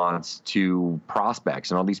nuance to prospects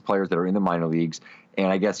and all these players that are in the minor leagues. And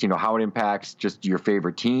I guess, how it impacts just your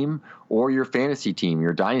favorite team or your fantasy team,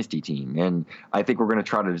 your dynasty team. And I think we're going to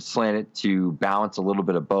try to slant it to balance a little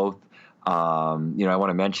bit of both. I want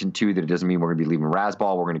to mention, too, that it doesn't mean we're going to be leaving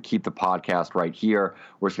Razzball. We're going to keep the podcast right here.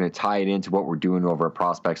 We're just going to tie it into what we're doing over at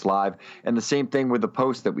Prospects Live. And the same thing with the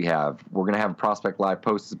post that we have. We're going to have a Prospect Live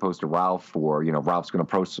post as opposed to Ralph, or, Ralph's going to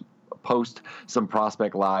post some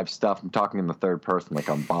Prospect Live stuff. I'm talking in the third person like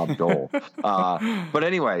I'm Bob Dole. But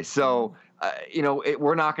anyway, so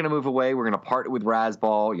we're not going to move away. We're going to partner with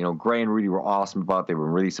Razzball. Gray and Rudy were awesome about it. They were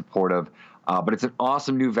really supportive. But it's an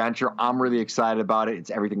awesome new venture. I'm really excited about it. It's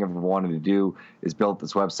everything I've ever wanted to do is build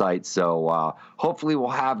this website. So hopefully we'll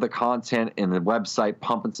have the content and the website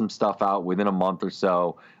pumping some stuff out within a month or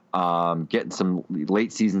so, getting some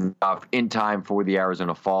late season stuff in time for the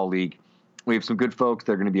Arizona Fall League. We have some good folks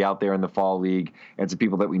that are going to be out there in the Fall League and some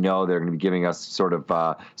people that we know that are going to be giving us sort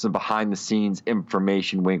of some behind-the-scenes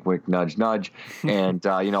information, wink, wink, nudge, nudge. And,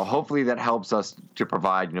 hopefully that helps us to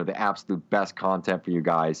provide, the absolute best content for you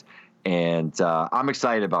guys. And I'm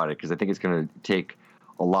excited about it because I think it's going to take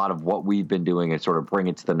a lot of what we've been doing and sort of bring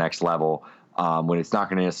it to the next level when it's not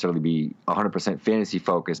going to necessarily be 100% fantasy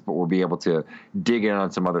focused, but we'll be able to dig in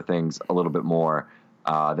on some other things a little bit more.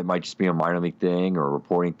 That might just be a minor league thing or a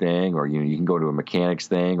reporting thing, or you can go to a mechanics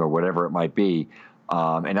thing or whatever it might be,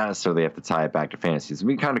 and not necessarily have to tie it back to fantasy. It's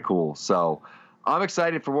going to be kind of cool. So I'm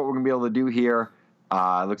excited for what we're going to be able to do here.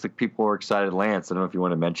 It looks like people are excited. Lance, I don't know if you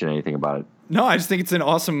want to mention anything about it. No, I just think it's an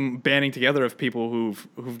awesome banding together of people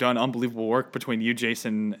who've done unbelievable work between you,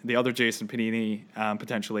 Jason, the other Jason Panini,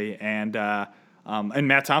 potentially, and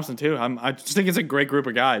Matt Thompson too. I just think it's a great group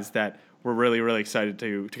of guys that we're really, really excited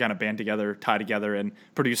to kind of band together, tie together, and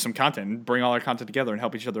produce some content, and bring all our content together and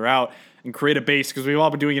help each other out and create a base, because we've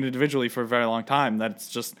all been doing it individually for a very long time.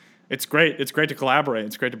 It's great. It's great to collaborate.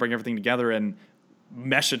 It's great to bring everything together and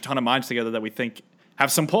mesh a ton of minds together that we think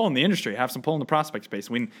have some pull in the industry, have some pull in the prospect space.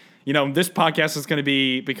 This podcast is going to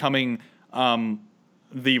be becoming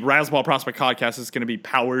the Razzball Prospect Podcast is going to be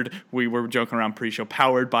powered. We were joking around pre-show,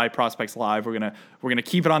 powered by Prospects Live. We're gonna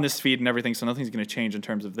keep it on this feed and everything, so nothing's going to change in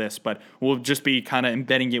terms of this. But we'll just be kind of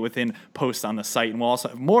embedding it within posts on the site, and we'll also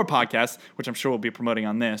have more podcasts, which I'm sure we'll be promoting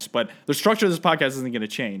on this. But the structure of this podcast isn't going to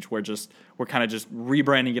change. We're kind of just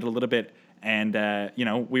rebranding it a little bit. And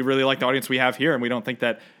we really like the audience we have here, and we don't think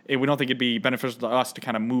it'd be beneficial to us to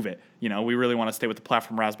kind of move it. We really want to stay with the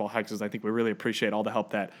platform Razzball Hikes, because I think we really appreciate all the help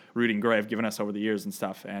that Rudy and Gray have given us over the years and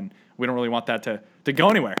stuff. And we don't really want that to go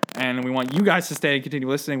anywhere. And we want you guys to stay and continue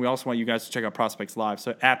listening. We also want you guys to check out Prospects Live.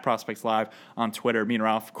 So at Prospects Live on Twitter. Me and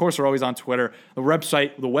Ralph, of course, we're always on Twitter. The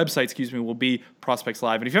website, will be Prospects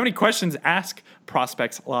Live. And if you have any questions, ask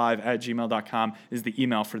prospectslive@gmail.com is the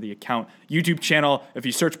email for the account. YouTube channel, if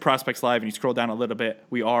you search Prospects Live and you scroll down a little bit,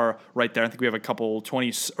 we are right there. I think we have a couple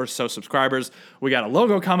 20 or so subscribers. We got a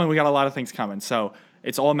logo coming. We got a lot of things coming. So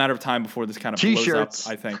it's all a matter of time before this kind of blows up,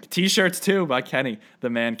 I think. T-shirts, too, by Kenny, the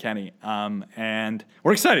man Kenny. And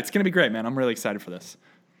we're excited. It's going to be great, man. I'm really excited for this.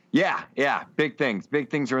 Yeah. Big things. Big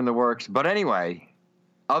things are in the works. But anyway,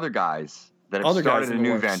 other guys that have started a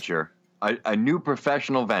new venture, a new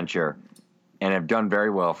professional venture, and have done very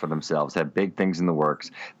well for themselves, have big things in the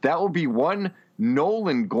works. That will be one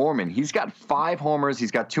Nolan Gorman. He's got 5 homers.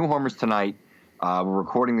 He's got 2 homers tonight. We're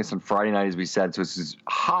recording this on Friday night, as we said, so this is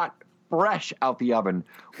hot, fresh out the oven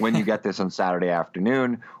when you get this on Saturday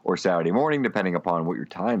afternoon or Saturday morning, depending upon what your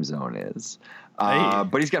time zone is.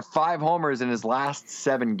 But he's got 5 homers in his last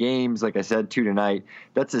 7 games. Like I said, 2 tonight.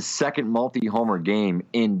 That's his second multi-homer game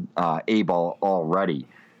in A-ball already.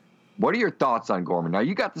 What are your thoughts on Gorman? Now,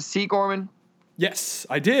 you got to see Gorman? Yes,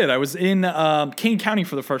 I did. I was in Kane County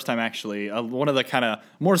for the first time, actually. One of the kind of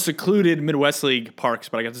more secluded Midwest League parks,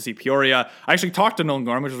 but I got to see Peoria. I actually talked to Nolan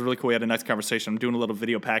Gorman, which was really cool. We had a nice conversation. I'm doing a little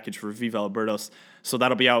video package for Viva Albertos, so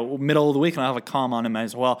that'll be out middle of the week, and I'll have a column on him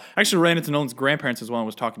as well. I actually ran into Nolan's grandparents as well and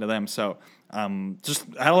was talking to them, so just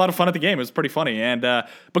had a lot of fun at the game. It was pretty funny. And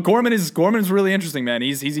but Gorman is really interesting, man.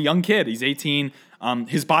 He's a young kid. He's 18.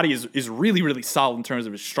 His body is really, really solid in terms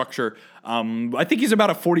of his structure. I think he's about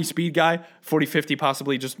a 40 speed guy, 40, 50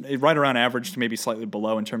 possibly, just right around average to maybe slightly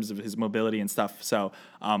below in terms of his mobility and stuff. So,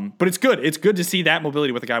 but it's good. It's good to see that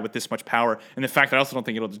mobility with a guy with this much power. And the fact that I also don't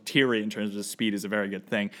think it'll deteriorate in terms of his speed is a very good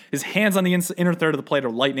thing. His hands on the inner third of the plate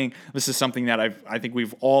are lightning. This is something that I think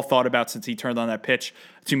we've all thought about since he turned on that pitch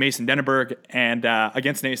to Mason Denneberg and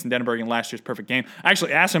against Mason Denneberg in last year's perfect game. I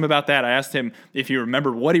actually asked him about that. I asked him if he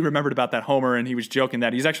remembered what he remembered about that homer, and he was joking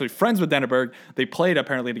that he's actually friends with Denneberg. They played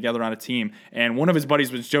apparently together on a team, and one of his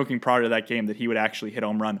buddies was joking prior to that game that he would actually hit a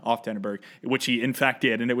home run off Denneberg, which he in fact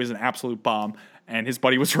did, and it was an absolute bomb. And his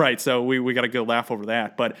buddy was right, so we got a good laugh over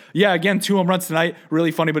that. But yeah, again, 2 home runs tonight.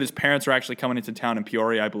 Really funny, but his parents are actually coming into town in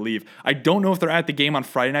Peoria, I believe. I don't know if they're at the game on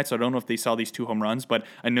Friday night, so I don't know if they saw these 2 home runs, but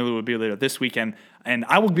I knew it would be there this weekend. And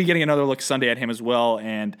I will be getting another look Sunday at him as well,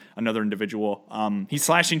 and another individual. He's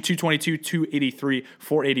slashing 222, 283,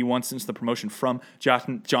 481 since the promotion from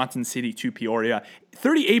Johnson City to Peoria.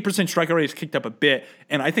 38% strikeout rate has kicked up a bit,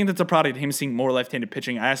 and I think that's a product of him seeing more left-handed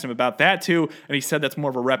pitching. I asked him about that too, and he said that's more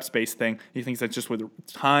of a reps-based thing. He thinks that's just just with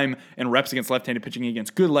time and reps against left-handed pitching,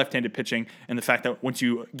 against good left-handed pitching, and the fact that once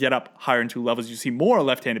you get up higher into levels, you see more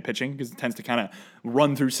left-handed pitching because it tends to kind of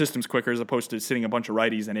run through systems quicker as opposed to sitting a bunch of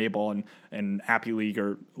righties in A-ball and Appy League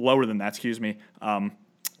or lower than that, excuse me.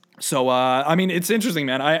 So, I mean, it's interesting,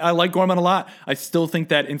 man. I like Gorman a lot. I still think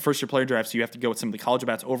that in first-year player drafts, you have to go with some of the college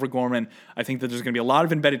bats over Gorman. I think that there's going to be a lot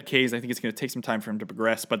of embedded Ks. I think it's going to take some time for him to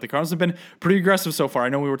progress. But the Cardinals have been pretty aggressive so far. I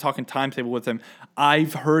know we were talking timetable with him.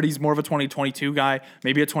 I've heard he's more of a 2022 guy,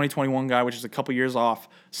 maybe a 2021 guy, which is a couple years off.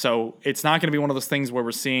 So it's not going to be one of those things where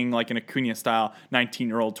we're seeing like an Acuna-style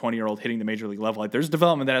 19-year-old, 20-year-old hitting the major league level. Like, there's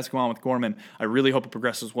development that has to go on with Gorman. I really hope it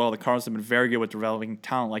progresses well. The Cardinals have been very good with developing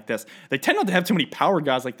talent like this. They tend not to have too many power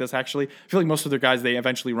guys like this, actually. I feel like most of their guys they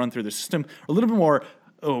eventually run through the system are a little bit more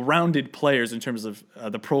rounded players in terms of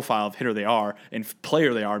the profile of hitter they are and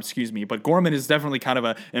player they are, But Gorman is definitely kind of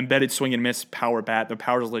a embedded swing and miss power bat. The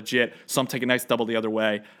power is legit. Some take a nice double the other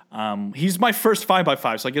way. He's my first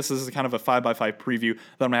 5x5, so I guess this is kind of a 5x5 preview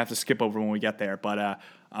that I'm going to have to skip over when we get there. But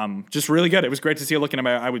just really good. It was great to see him looking at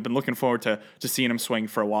him. I've been looking forward to seeing him swing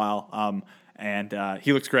for a while. And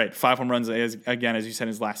he looks great. 5 home runs, again, as you said,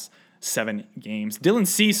 his last 7 games. Dylan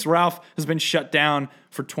Cease, Ralph, has been shut down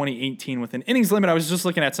for 2018 with an innings limit. I was just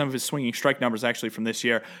looking at some of his swinging strike numbers actually from this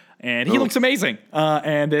year, and he looks amazing.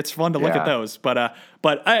 And it's fun to look at those. But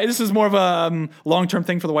this is more of a long-term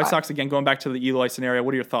thing for the White Sox. Again, going back to the Eloy scenario,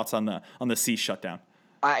 what are your thoughts on the Cease shutdown?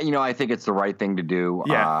 I think it's the right thing to do.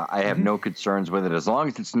 Yeah. I have no concerns with it as long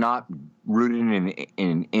as it's not rooted in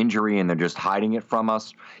an injury and they're just hiding it from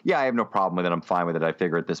us. Yeah, I have no problem with it. I'm fine with it. I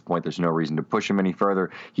figure at this point there's no reason to push him any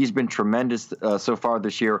further. He's been tremendous so far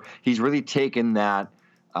this year. He's really taken that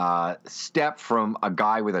step from a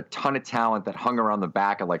guy with a ton of talent that hung around the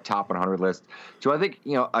back of like top 100 list to I think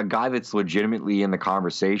a guy that's legitimately in the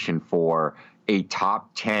conversation for a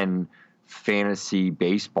top 10 fantasy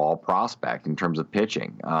baseball prospect in terms of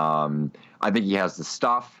pitching. I think he has the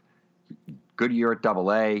stuff. Good year at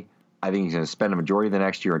AA. I think he's going to spend a majority of the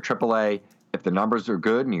next year in AAA. If the numbers are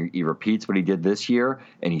good and he repeats what he did this year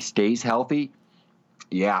and he stays healthy,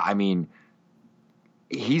 yeah, I mean,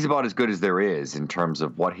 he's about as good as there is in terms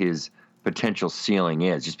of what his potential ceiling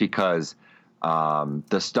is, just because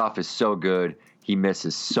the stuff is so good. He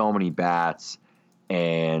misses so many bats.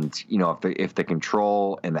 And, if the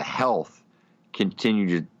control and the health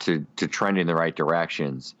continue to trend in the right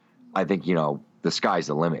directions, I think, the sky's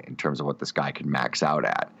the limit in terms of what this guy can max out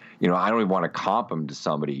at. I don't even want to comp him to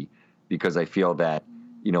somebody because I feel that,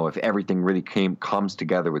 if everything really comes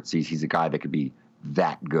together with Cease, he's a guy that could be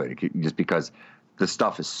that good just because the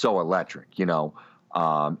stuff is so electric, and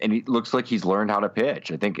it looks like he's learned how to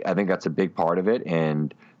pitch. I think that's a big part of it.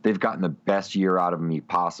 And they've gotten the best year out of him he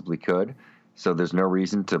possibly could. So there's no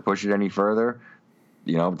reason to push it any further.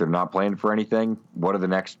 If they're not playing for anything, what are the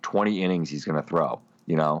next 20 innings he's going to throw?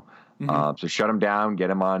 So shut him down, get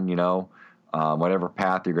him on, whatever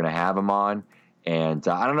path you're going to have him on. And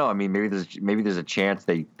I don't know. I mean, maybe there's a chance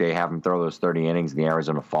they have him throw those 30 innings in the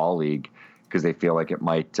Arizona Fall League because they feel like it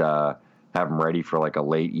might have him ready for like a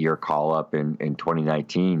late year call up in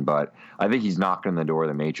 2019. But I think he's knocking on the door of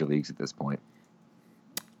the major leagues at this point.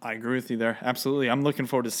 I agree with you there. Absolutely. I'm looking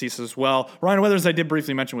forward to Cease as well. Ryan Weathers, I did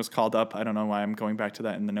briefly mention, was called up. I don't know why I'm going back to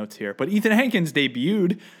that in the notes here. But Ethan Hankins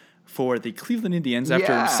debuted for the Cleveland Indians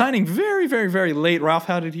after signing very, very, very late. Ralph,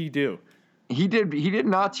 how did he do? He did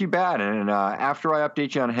not too bad. And after I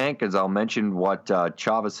update you on Hankins, I'll mention what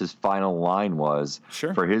Chavez's final line was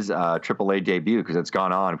for his AAA debut, because it's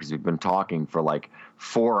gone on because we've been talking for like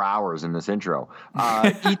 4 hours in this intro.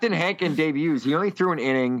 Ethan Hankins debuts. He only threw an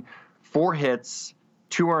inning, 4 hits,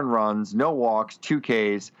 2 earned runs, no walks, 2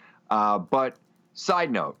 Ks. But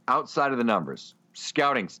side note, outside of the numbers,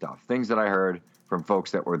 scouting stuff, things that I heard from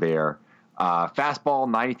folks that were there. Fastball,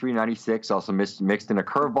 93, 96, also mixed in a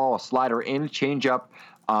curveball, a slider, and a changeup.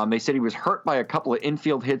 They said he was hurt by a couple of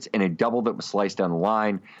infield hits and a double that was sliced down the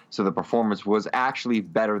line. So the performance was actually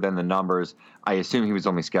better than the numbers. I assume he was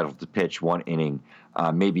only scheduled to pitch 1 inning.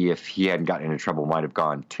 Maybe if he hadn't gotten into trouble, might have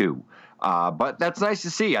gone 2. But that's nice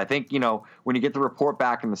to see. I think, when you get the report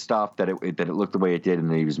back and the stuff that it looked the way it did and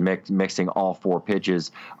that he was mixing all 4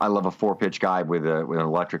 pitches. I love a 4-pitch guy with an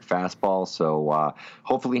electric fastball. So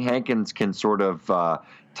hopefully Hankins can sort of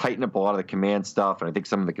tighten up a lot of the command stuff. And I think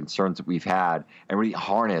some of the concerns that we've had and really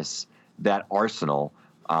harness that arsenal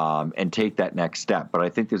and take that next step. But I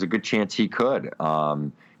think there's a good chance he could.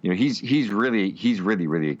 He's really,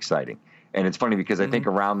 really exciting. And it's funny because I think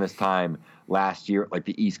around this time last year, like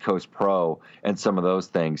the East Coast Pro and some of those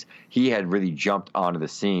things, he had really jumped onto the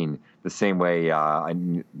scene the same way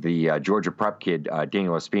the Georgia prep kid,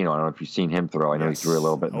 Daniel Espino, I don't know if you've seen him throw. I know he threw a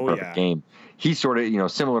little bit in the perfect game. He's sort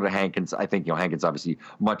of, similar to Hankins. I think, Hankins obviously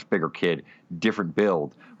much bigger kid, different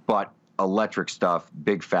build, but electric stuff,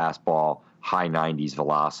 big fastball, high 90s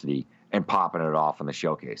velocity, and popping it off on the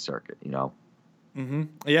showcase circuit, Mm-hmm.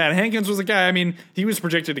 Yeah, and Hankins was a guy, I mean, he was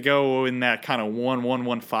projected to go in that kind of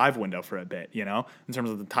 1-1-1-5 window for a bit, in terms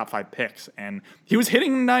of the top 5 picks. And he was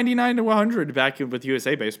hitting 99 to 100 back with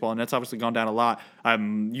USA Baseball, and that's obviously gone down a lot.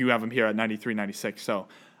 You have him here at 93, 96. So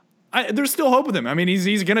there's still hope with him. I mean,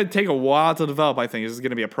 he's going to take a while to develop, I think. This is going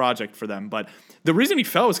to be a project for them. But the reason he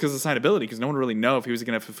fell was because of signability, because no one really knew if he was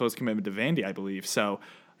going to fulfill his commitment to Vandy, I believe. So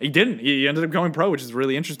he didn't. He ended up going pro, which is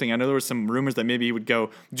really interesting. I know there was some rumors that maybe he would go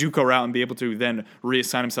JUCO route and be able to then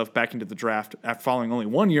reassign himself back into the draft after following only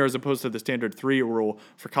 1 year as opposed to the standard 3-year rule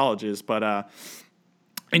for colleges. But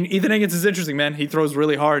and Ethan Hankins is interesting, man. He throws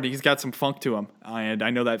really hard. He's got some funk to him. And I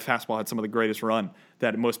know that fastball had some of the greatest run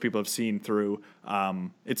that most people have seen through.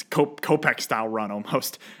 It's Kopech style run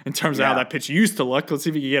almost in terms of how that pitch used to look. Let's see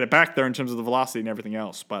if he can get it back there in terms of the velocity and everything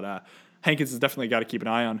else. But Hankins has definitely got to keep an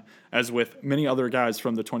eye on, as with many other guys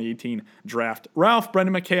from the 2018 draft. Ralph,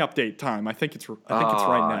 Brendan McKay update time. I think it's right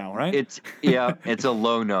now, right? It's a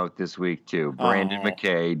low note this week too. Brandon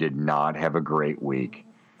McKay did not have a great week.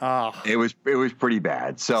 It was pretty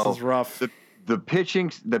bad. So this is rough. The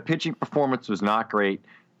pitching performance was not great.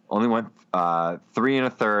 Only went 3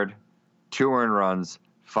 1/3, 2 earned runs,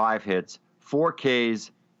 5 hits, 4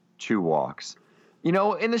 Ks, 2 walks. In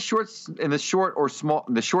the short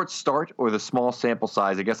start or the small sample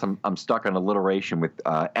size, I guess I'm stuck on alliteration with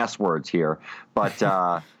S words here. But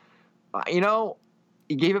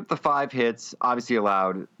he gave up the 5 hits. Obviously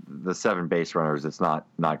allowed the 7 base runners. It's not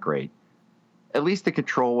great. At least the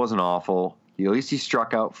control wasn't awful. At least he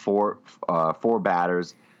struck out 4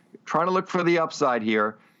 batters. Trying to look for the upside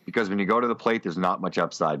here, because when you go to the plate, there's not much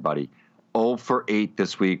upside, buddy. 0 for 8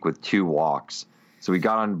 this week with 2 walks. So he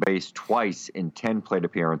got on base twice in 10 plate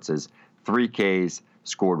appearances, 3 Ks,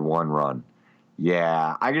 scored 1 run.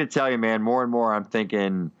 Yeah, I got to tell you, man, more and more I'm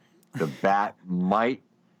thinking the bat might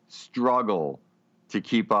struggle to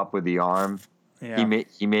keep up with the arm. Yeah.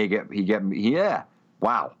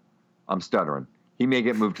 Wow, I'm stuttering. He may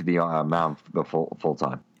get moved to the mound the full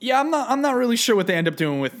time. Yeah, I'm not really sure what they end up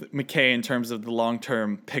doing with McKay in terms of the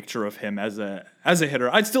long-term picture of him as a hitter.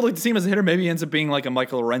 I'd still like to see him as a hitter. Maybe he ends up being like a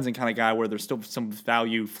Michael Lorenzen kind of guy where there's still some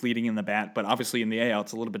value fleeting in the bat, but obviously in the AL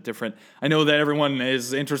it's a little bit different. I know that everyone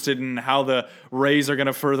is interested in how the Rays are going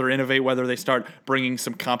to further innovate, whether they start bringing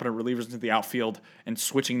some competent relievers into the outfield and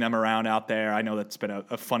switching them around out there. I know that's been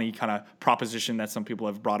a funny kind of proposition that some people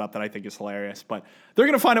have brought up that I think is hilarious, but they're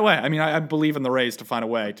going to find a way. I mean, I believe in the Rays to find a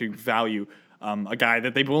way to value a guy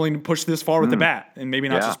that they're willing to push this far with the bat and maybe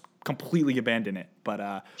not just completely abandon it.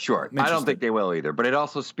 But sure, I don't think they will either. But it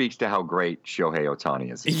also speaks to how great Shohei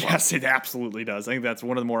Ohtani is. Yes, it absolutely does. I think that's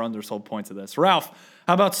one of the more undersold points of this. Ralph,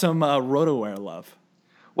 how about some RotoWare love?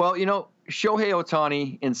 Well, Shohei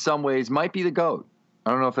Ohtani in some ways might be the GOAT.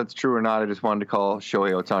 I don't know if that's true or not. I just wanted to call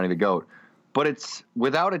Shohei Ohtani the GOAT. But it's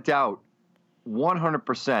without a doubt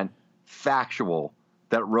 100% factual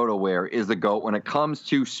that RotoWare is the GOAT when it comes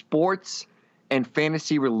to sports and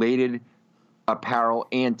fantasy-related apparel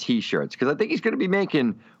and T-shirts, because I think he's going to be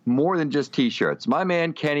making more than just T-shirts. My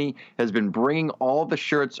man Kenny has been bringing all the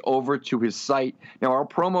shirts over to his site. Now, our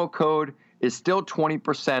promo code is still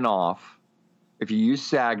 20% off if you use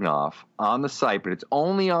Sagnoff on the site, but it's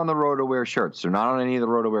only on the RotoWare shirts, so not on any of the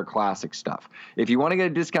RotoWare Classic stuff. If you want to get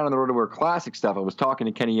a discount on the RotoWare Classic stuff, I was talking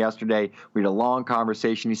to Kenny yesterday. We had a long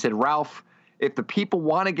conversation. He said, Ralph, if the people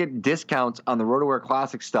want to get discounts on the RotoWare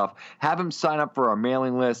Classic stuff, have them sign up for our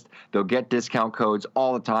mailing list. They'll get discount codes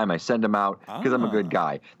all the time. I send them out because I'm a good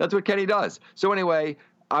guy. That's what Kenny does. So anyway,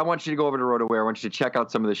 I want you to go over to RotoWare. I want you to check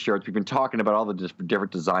out some of the shirts. We've been talking about all the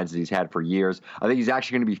different designs that he's had for years. I think he's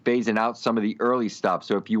actually going to be phasing out some of the early stuff.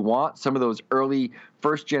 So if you want some of those early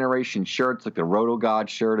first-generation shirts, like the Roto God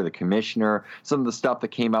shirt or the Commissioner, some of the stuff that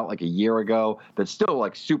came out like a year ago that's still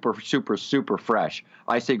like super, super, super fresh,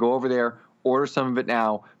 I say go over there. Order some of it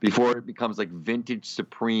now before it becomes like vintage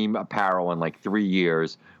Supreme apparel in like 3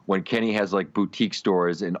 years when Kenny has like boutique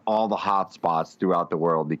stores in all the hot spots throughout the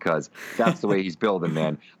world, because that's the way he's building,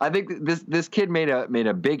 man. I think this kid made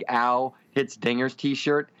a Big Al Hits Dingers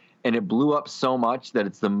t-shirt, and it blew up so much that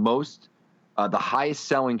it's the highest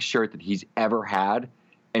selling shirt that he's ever had,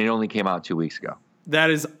 and it only came out 2 weeks ago.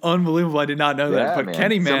 That is unbelievable. I did not know that. But man,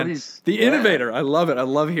 Kenny, man, the innovator. I love it. I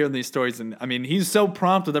love hearing these stories. And I mean, he's so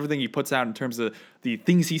prompt with everything he puts out in terms of the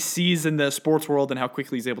things he sees in the sports world and how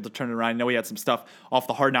quickly he's able to turn it around. I know he had some stuff off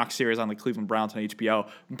the Hard Knocks series on the Cleveland Browns on HBO.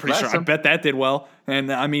 I'm pretty sure. I bet that did well.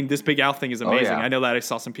 And I mean, this Big Al thing is amazing. I know that. I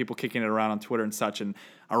saw some people kicking it around on Twitter and such, and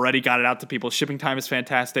already got it out to people. Shipping time is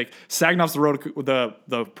fantastic. Sagnoff's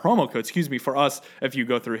the promo code, for us if you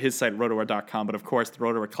go through his site, rotoware.com. But of course, the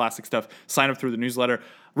Rotoware Classic stuff, sign up through the newsletter.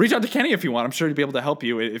 Reach out to Kenny if you want. I'm sure he'll be able to help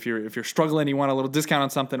you if you're struggling, you want a little discount on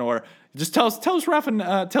something, or just tell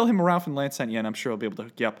him Ralph and Lance sent you, and I'm sure he'll be able to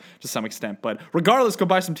hook you up to some extent. But regardless, go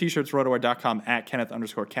buy some t-shirts, rotoware.com, at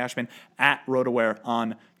Kenneth_Cashman, at Rotoware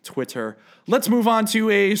on Twitter. Let's move on to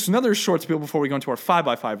another short spiel before we go into our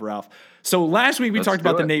 5x5, Ralph. So last week we talked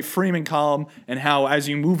about the Nate Freeman column and how as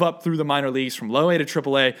you move up through the minor leagues from low A to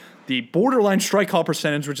triple A, the borderline strike call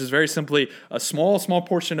percentage, which is very simply a small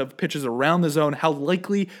portion of pitches around the zone, how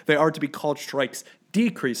likely they are to be called strikes,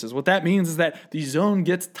 decreases. What that means is that the zone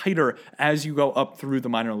gets tighter as you go up through the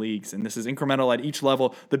minor leagues, and this is incremental at each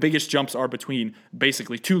level. The biggest jumps are between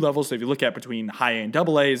basically two levels. So if you look at between high A and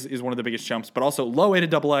double A is one of the biggest jumps, but also low A to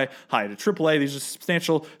double A, high A to triple A. These are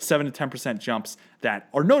substantial 7 to 10% jumps that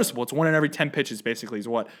are noticeable. It's 1 in every 10 pitches, basically, is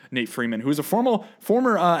what Nate Freeman, who is a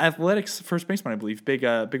former Athletics first baseman, I believe, big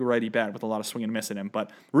righty bat with a lot of swing and miss in him,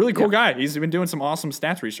 but really cool guy. He's been doing some awesome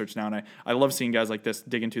stats research now, and I love seeing guys like this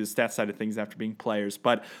dig into the stats side of things after being players.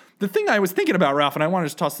 But the thing I was thinking about, Ralph, and I wanted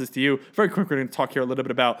to toss this to you very quickly, we're going to talk here a little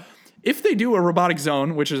bit about if they do a robotic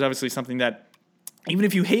zone, which is obviously something that even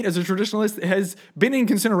if you hate as a traditionalist, has been in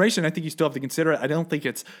consideration. I think you still have to consider it.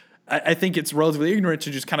 I think it's relatively ignorant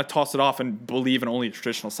to just kind of toss it off and believe in only the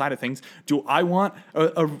traditional side of things. Do I want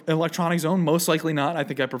an electronic zone? Most likely not. I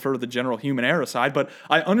think I prefer the general human error side, but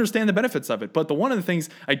I understand the benefits of it. But one of the things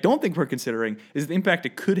I don't think we're considering is the impact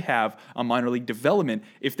it could have on minor league development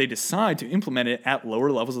if they decide to implement it at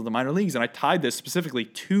lower levels of the minor leagues. And I tied this specifically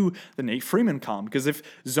to the Nate Freeman column, because if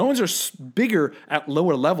zones are bigger at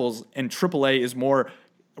lower levels and AAA is more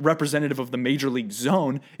representative of the major league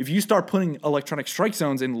zone, if you start putting electronic strike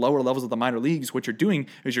zones in lower levels of the minor leagues, what you're doing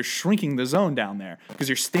is you're shrinking the zone down there because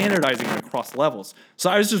you're standardizing it across levels. So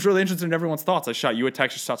I was just really interested in everyone's thoughts. I shot you a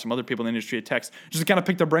text, I shot some other people in the industry a text, just to kind of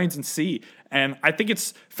pick their brains and see. And I think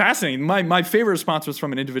it's fascinating. My favorite response was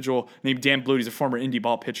from an individual named Dan Blute. He's a former indie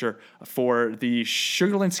ball pitcher for the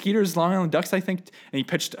Sugarland Skeeters, Long Island Ducks, I think, and he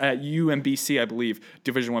pitched at UMBC, I believe,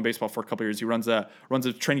 Division I baseball for a couple years. He runs a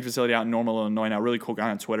training facility out in Normal, Illinois now. Really cool guy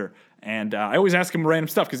on Twitter. And I always ask him random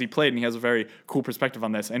stuff because he played and he has a very cool perspective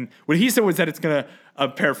on this. And what he said was that it's going to,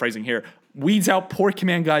 paraphrasing here, weeds out poor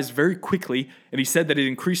command guys very quickly. And he said that it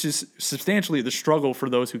increases substantially the struggle for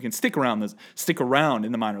those who can stick around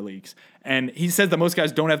in the minor leagues. And he says that most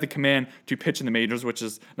guys don't have the command to pitch in the majors, which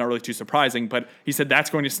is not really too surprising. But he said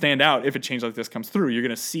that's going to stand out if a change like this comes through. You're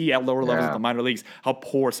going to see at lower levels of the minor leagues how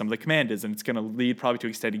poor some of the command is. And it's going to lead probably to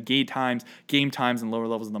extended game times, and lower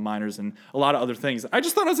levels in the minors, and a lot of other things. I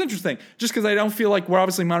just thought it was interesting, just because I don't feel like we're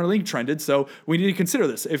obviously minor league trended. So we need to consider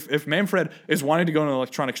this. If Manfred is wanting to go in an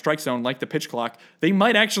electronic strike zone like the pitch clock, they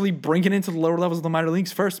might actually bring it into the lower levels of the minor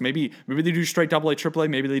leagues first. Maybe they do straight AA, AAA,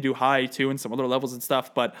 maybe they do high too, and some other levels and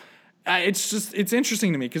stuff. But it's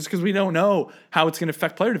interesting to me because we don't know how it's going to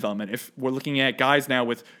affect player development. If we're looking at guys now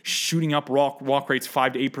with shooting up walk rates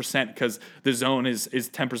 5 to 8% because the zone is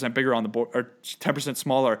 10% bigger on the board, or 10%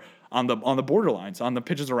 smaller on the borderlines, on the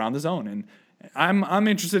pitches around the zone, and I'm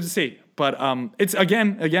interested to see. But it's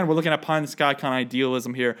again we're looking at pie in the sky kind of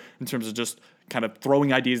idealism here in terms of just kind of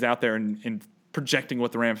throwing ideas out there and projecting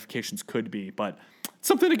what the ramifications could be. But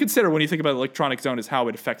something to consider when you think about electronic zone is how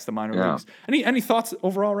it affects the minor leagues. Any thoughts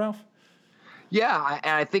overall, Ralph? Yeah,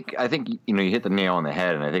 and I think you hit the nail on the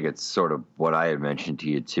head, and I think it's sort of what I had mentioned to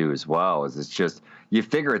you too as well. Is it's just you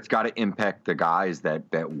figure it's got to impact the guys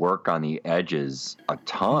that work on the edges a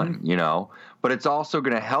ton, but it's also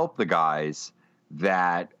going to help the guys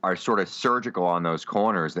that are sort of surgical on those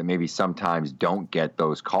corners that maybe sometimes don't get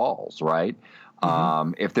those calls, right?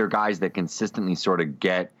 If they're guys that consistently sort of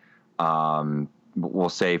get, we'll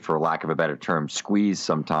say for lack of a better term, squeezed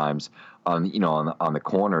sometimes on the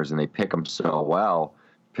corners, and they pick them so well,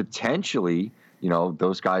 potentially,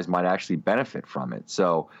 those guys might actually benefit from it.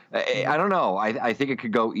 So I don't know. I think it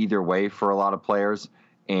could go either way for a lot of players.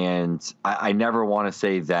 And I never want to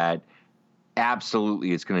say that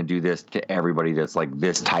absolutely it's going to do this to everybody that's like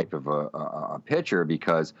this type of a pitcher,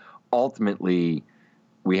 because ultimately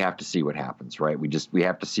we have to see what happens, right? We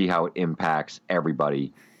have to see how it impacts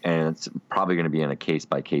everybody. And it's probably going to be on a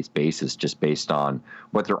case-by-case basis just based on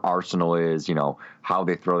what their arsenal is, how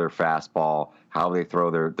they throw their fastball, how they throw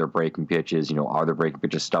their breaking pitches. Are their breaking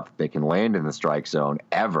pitches stuff that they can land in the strike zone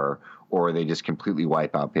ever, or are they just completely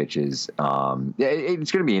wipe out pitches? It's going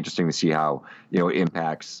to be interesting to see how, it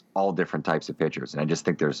impacts all different types of pitchers. And I just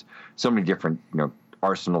think there's so many different,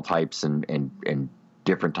 arsenal types and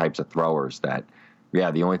different types of throwers that,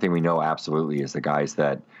 the only thing we know absolutely is the guys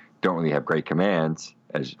that don't really have great commands,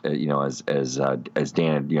 as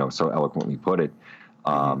Dan had, so eloquently put it.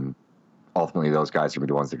 Ultimately, those guys are going to be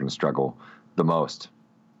the ones that are going to struggle the most.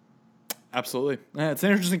 Absolutely. It's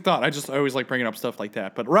an interesting thought. I always like bringing up stuff like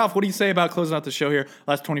that. But Ralph, what do you say about closing out the show here,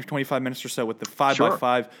 last 20, 25 minutes or so with the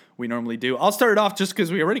 5x5 we normally do? I'll start it off just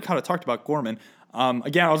because we already kind of talked about Gorman.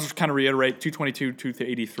 Again, I'll just kind of reiterate, 222,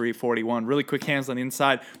 283, 41. Really quick hands on the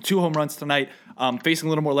inside. 2 home runs tonight. Facing a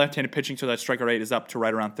little more left-handed pitching, so that strikeout rate is up to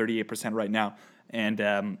right around 38% right now.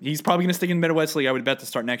 And he's probably going to stick in the Midwest League, I would bet, to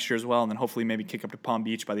start next year as well, and then hopefully maybe kick up to Palm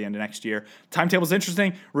Beach by the end of next year. Timetable's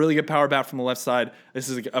interesting. Really good power bat from the left side. This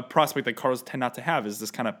is a prospect that Cardinals tend not to have, is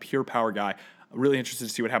this kind of pure power guy. Really interested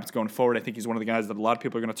to see what happens going forward. I think he's one of the guys that a lot of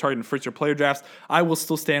people are going to target in first-year player drafts. I will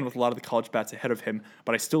still stand with a lot of the college bats ahead of him,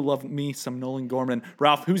 but I still love me some Nolan Gorman.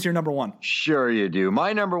 Ralph, who's your number one? Sure you do.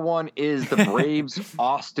 My number one is the Braves'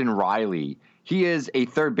 Austin Riley. He is a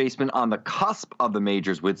third baseman on the cusp of the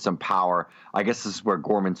majors with some power. I guess this is where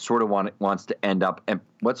Gorman sort of wants to end up. And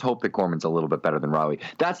let's hope that Gorman's a little bit better than Riley.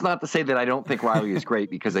 That's not to say that I don't think Riley is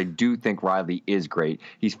great, because I do think Riley is great.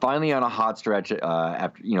 He's finally on a hot stretch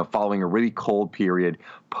after following a really cold period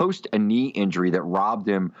post a knee injury that robbed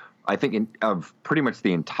him, I think, of pretty much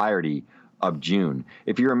the entirety of June.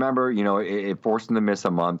 If you remember, it forced him to miss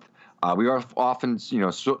a month. We often,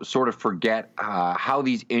 sort of forget how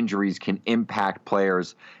these injuries can impact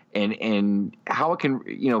players and how it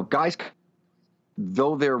can, guys,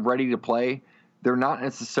 though they're ready to play, they're not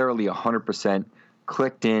necessarily 100%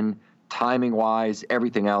 clicked in, timing-wise,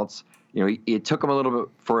 everything else. It took him a little bit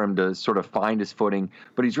for him to sort of find his footing,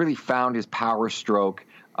 but he's really found his power stroke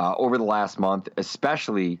over the last month,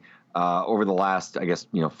 especially over the last,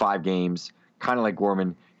 5 games. Kind of like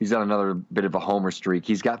Gorman, he's on another bit of a homer streak.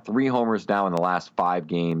 He's got 3 homers now in the last 5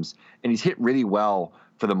 games, and he's hit really well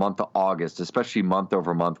for the month of August, especially month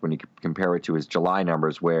over month when you compare it to his July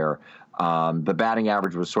numbers, where the batting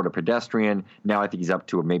average was sort of pedestrian. Now I think he's up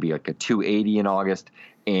to maybe like a 280 in August,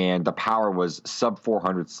 and the power was sub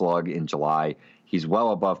 400 slug in July. He's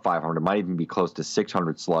well above 500, might even be close to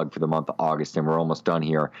 600 slug for the month of August, and we're almost done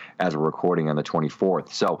here as we're recording on the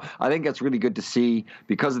 24th. So I think that's really good to see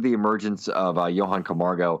because of the emergence of Johan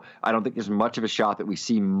Camargo. I don't think there's much of a shot that we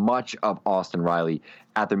see much of Austin Riley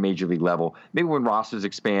at the major league level. Maybe when rosters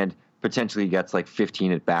expand, potentially he gets like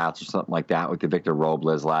 15 at-bats or something like that with the Victor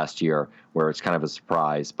Robles last year, where it's kind of a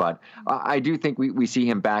surprise. But I do think we see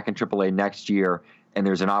him back in AAA next year, and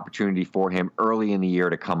there's an opportunity for him early in the year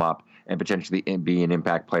to come up and potentially be an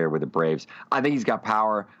impact player with the Braves. I think he's got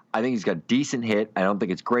power. I think he's got decent hit. I don't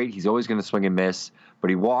think it's great. He's always going to swing and miss, but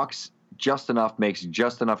he walks just enough, makes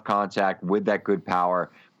just enough contact with that good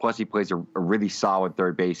power. Plus, he plays a really solid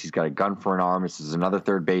third base. He's got a gun for an arm. This is another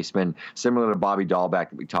third baseman, similar to Bobby Dahlbeck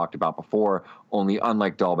that we talked about before, only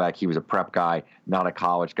unlike Dahlbeck, he was a prep guy, not a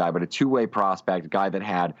college guy, but a two-way prospect, a guy that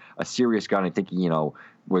had a serious gun. I think,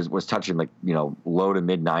 was touching low to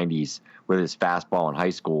mid 90s with his fastball in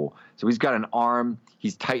high school. So he's got an arm.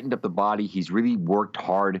 He's tightened up the body. He's really worked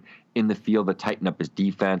hard in the field to tighten up his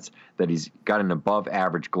defense, that he's got an above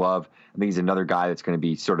average glove. I think he's another guy that's going to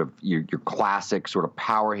be sort of your classic sort of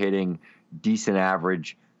power hitting, decent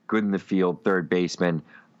average, good in the field, third baseman.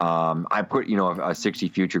 I put, a 60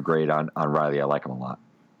 future grade on Riley. I like him a lot.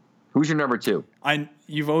 Who's your number 2?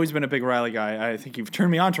 You've always been a big Riley guy. I think you've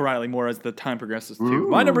turned me on to Riley more as the time progresses too. Ooh.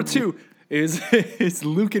 My number 2 is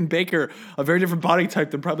Lucan Baker, a very different body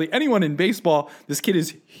type than probably anyone in baseball. This kid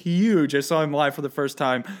is huge. I saw him live for the first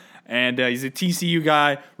time, and he's a TCU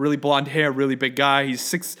guy, really blonde hair, really big guy. He's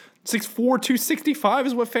 6'4", 265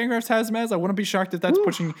 is what Fangraphs has him as. I wouldn't be shocked if that's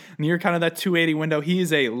pushing near kind of that 280 window. He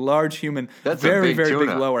is a large human, that's very, a very tuna.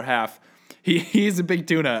 big lower half. He is a big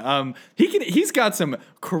tuna. He's got some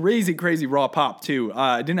crazy raw pop too.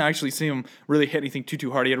 I didn't actually see him really hit anything too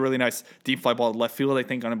hard. He had a really nice deep fly ball to left field, I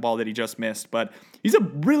think, on a ball that he just missed. But he's a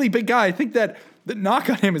really big guy. I think that the knock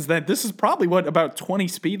on him is that this is probably what about 20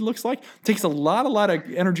 speed looks like. It takes a lot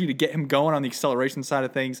of energy to get him going on the acceleration side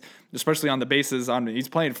of things, especially on the bases. He's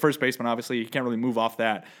playing first baseman, obviously. He can't really move off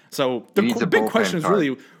that. So the big question is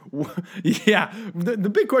really,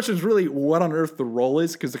 the big question is really what on earth the role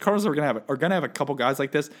is, because the Cardinals are going to have a couple guys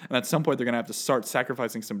like this, and at some point they're going to have to start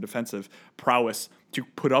sacrificing some defensive prowess to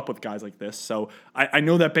put up with guys like this. So I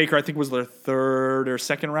know that Baker, I think, was their third or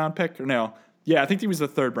second round pick. Or no. Yeah, I think he was the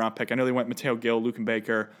third round pick. I know they went Mateo Gil, Lucan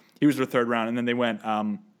Baker. He was their third round. And then they went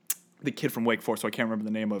the kid from Wake Forest, so I can't remember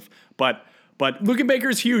the name of. But Lucan Baker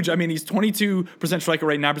is huge. I mean, he's 22% strikeout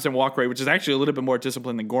rate, 9% walk rate, which is actually a little bit more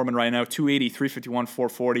disciplined than Gorman right now. 280, 351,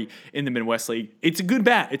 440 in the Midwest League. It's a good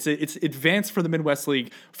bat. It's advanced for the Midwest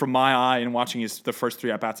League from my eye and watching the first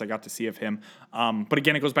 3 at-bats I got to see of him. But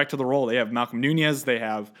again, it goes back to the role. They have Malcolm Nunez. They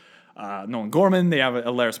have Nolan Gorman. They have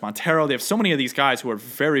Alaris Montero. They have so many of these guys who are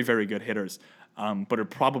very, very good hitters. But are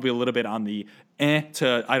probably a little bit on the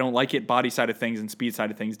to I don't like it body side of things and speed side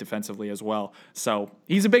of things defensively as well. So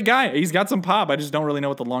he's a big guy. He's got some pop. I just don't really know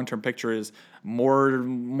what the long-term picture is. More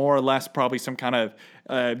or less probably some kind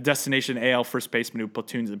of destination AL first baseman who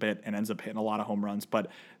platoons a bit and ends up hitting a lot of home runs. But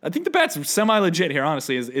I think the bat's semi-legit here,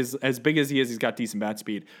 honestly. Is as big as he is, he's got decent bat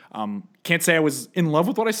speed. Can't say I was in love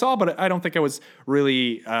with what I saw, but I don't think I was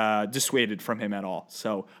really dissuaded from him at all.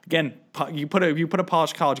 So again, you put a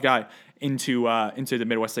polished college guy into the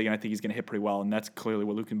Midwest League, and I think he's going to hit pretty well, and that's clearly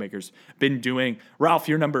what Lucan Baker's been doing. Ralph,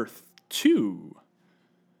 you're number 2.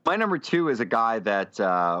 My number 2 is a guy that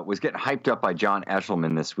was getting hyped up by John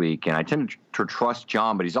Eshelman this week, and I tend to trust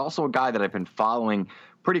John, but he's also a guy that I've been following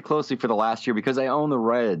pretty closely for the last year because I own the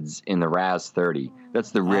Reds in the Raz 30.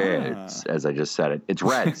 That's the Reds, as I just said it. It's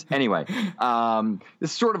Reds. Anyway,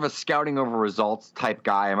 this is sort of a scouting over results type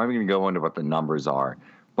guy. I'm not even going to go into what the numbers are,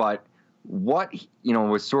 but what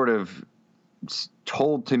was sort of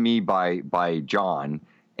told to me by John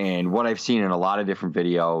and what I've seen in a lot of different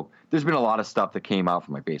video. There's been a lot of stuff that came out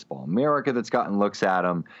from like Baseball America that's gotten looks at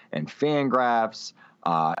him and Fangraphs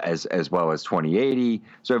as well as 2080.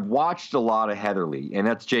 So I've watched a lot of Heatherly, and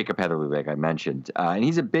that's Jacob Heatherly, like I mentioned. And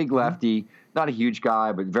he's a big lefty, not a huge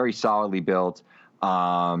guy, but very solidly built.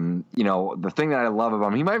 The thing that I love about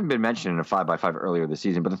him, he might have been mentioned in a 5x5 earlier this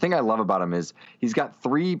season, but the thing I love about him is he's got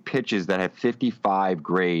 3 pitches that have 55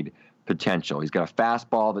 grade potential. He's got a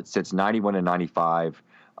fastball that sits 91 to 95,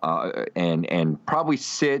 and probably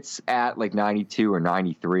sits at like 92 or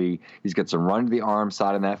 93. He's got some run to the arm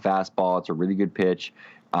side on that fastball. It's a really good pitch.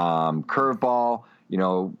 Curveball,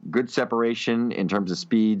 good separation in terms of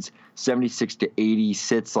speeds, 76 to 80,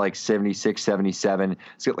 sits like 76, 77.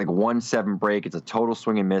 It's got like 1-7 break. It's a total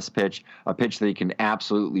swing and miss pitch, a pitch that he can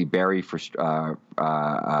absolutely bury for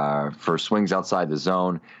swings outside the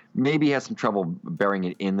zone. Maybe he has some trouble burying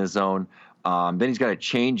it in the zone. Then he's got a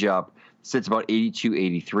changeup, sits about 82,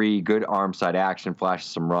 83, good arm side action, flashes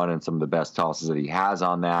some run and some of the best tosses that he has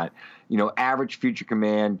on that. Average future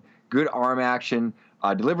command, good arm action.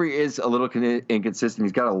 Delivery is a little inconsistent.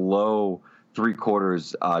 He's got a low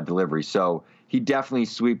 3/4 delivery, so he definitely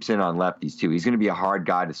sweeps in on lefties too. He's going to be a hard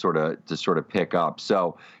guy to sort of pick up.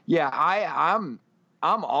 So yeah, I'm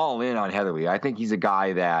all in on Heatherly. I think he's a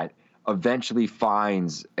guy that eventually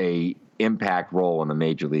finds a impact role in the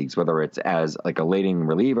major leagues, whether it's as like a late inning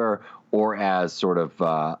reliever or as sort of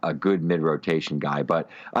a good mid-rotation guy. But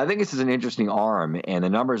I think this is an interesting arm, and the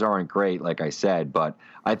numbers aren't great, like I said, but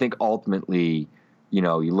I think ultimately, you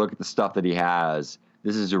look at the stuff that he has,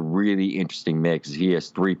 this is a really interesting mix. He has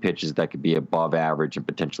 3 pitches that could be above average and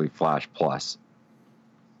potentially flash plus.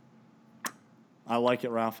 I like it,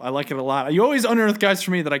 Ralph. I like it a lot. You always unearth guys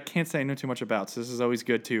for me that I can't say I know too much about, so this is always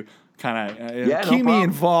good to kind of keep me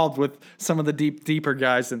involved with some of the deeper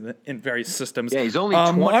guys in various systems. Yeah, he's only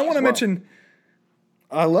 20. I want to mention.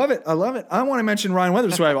 I love it. I want to mention Ryan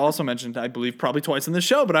Weathers, who I've also mentioned, I believe, probably twice in the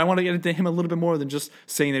show, but I want to get into him a little bit more than just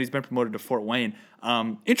saying that he's been promoted to Fort Wayne.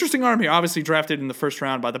 Interesting arm here. Obviously drafted in the first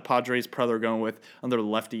round by the Padres. Probably going with another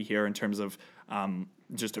lefty here in terms of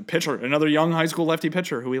just a pitcher, another young high school lefty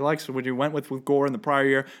pitcher who he likes. When he went with Gore in the prior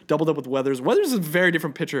year, doubled up with Weathers. Weathers is a very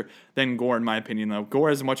different pitcher than Gore, in my opinion, though. Gore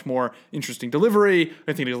has a much more interesting delivery.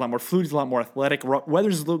 I think he's a lot more fluid. He's a lot more athletic.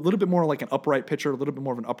 Weathers is a little bit more like an upright pitcher, a little bit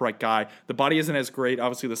more of an upright guy. The body isn't as great.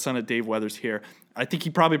 Obviously, the son of Dave Weathers here. I think he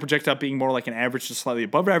probably projects out being more like an average to slightly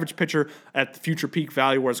above average pitcher at the future peak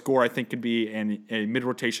value, whereas Gore, I think, could be a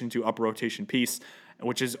mid-rotation to upper rotation piece.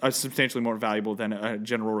 which is substantially more valuable than a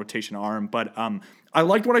general rotation arm. But I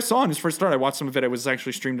liked what I saw in his first start. I watched some of it. It was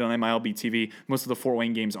actually streamed on MILB TV. Most of the Fort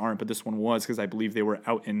Wayne games aren't, but this one was because I believe they were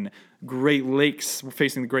out in Great Lakes,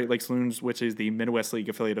 facing the Great Lakes Loons, which is the Midwest League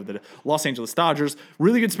affiliate of the Los Angeles Dodgers.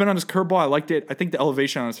 Really good spin on his curveball. I liked it. I think the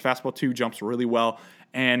elevation on his fastball, too, jumps really well.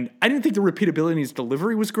 And I didn't think the repeatability in his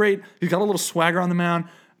delivery was great. He's got a little swagger on the mound.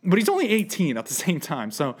 But he's only 18 at the same time,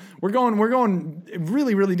 so we're going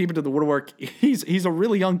really, really deep into the woodwork. He's a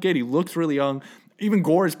really young kid. He looks really young. Even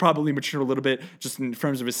Gore is probably matured a little bit just in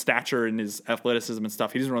terms of his stature and his athleticism and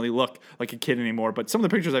stuff. He doesn't really look like a kid anymore. But some of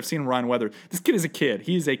the pictures I've seen of Ryan Weather, this kid is a kid.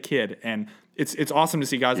 He is a kid, and it's awesome to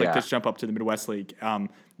see guys like this jump up to the Midwest League.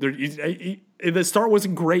 The start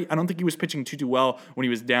wasn't great. I don't think he was pitching too well when he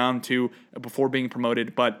was down to before being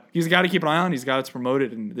promoted, but he's a guy to keep an eye on. He's a guy that's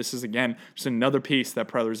promoted, and this is, again, just another piece that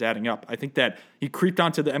Preller's adding up. I think that he creeped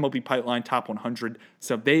onto the MLB pipeline top 100,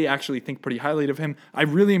 so they actually think pretty highly of him. I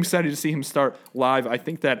really am excited to see him start live. I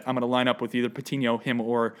think that I'm going to line up with either Patino, him,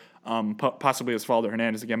 or possibly Osvaldo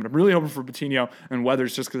Hernandez again, but I'm really hoping for Patino and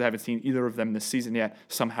Weathers just because I haven't seen either of them this season yet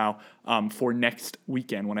somehow for next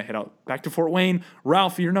weekend when I head out back to Fort Wayne.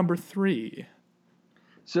 Ralph, you're number 3.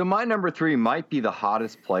 So my number 3 might be the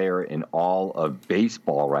hottest player in all of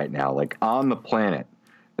baseball right now, like on the planet.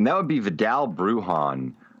 And that would be Vidal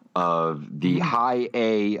Brujan of the High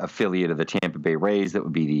A affiliate of the Tampa Bay Rays. That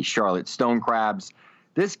would be the Charlotte Stone Crabs.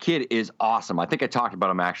 This kid is awesome. I think I talked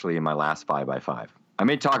about him actually in my last 5x5. I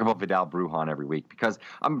may talk about Vidal Brujan every week because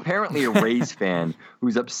I'm apparently a Rays fan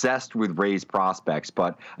who's obsessed with Rays prospects.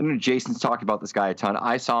 But I know Jason's talked about this guy a ton.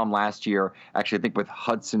 I saw him last year, actually, I think with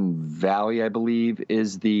Hudson Valley, I believe,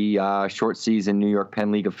 is the short season New York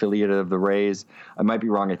Penn League affiliate of the Rays. I might be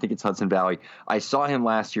wrong. I think it's Hudson Valley. I saw him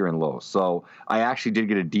last year in Lowell. So I actually did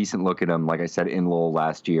get a decent look at him, like I said, in Lowell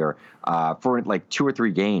last year for like 2 or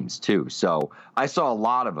 3 games, too. So I saw a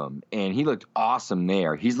lot of him, and he looked awesome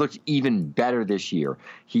there. He's looked even better this year.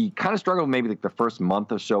 He kind of struggled maybe like the first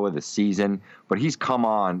month or so of the season, but he's come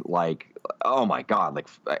on like, oh my God, like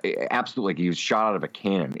absolutely, like he was shot out of a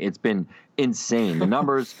cannon. It's been insane. The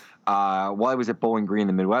numbers while I was at Bowling Green,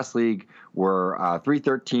 the Midwest League, were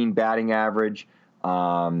 313 batting average. The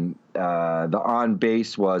on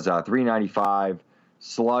base was 395.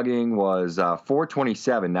 Slugging was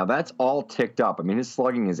 427. Now that's all ticked up. I mean, his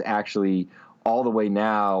slugging is actually all the way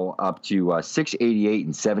now up to 688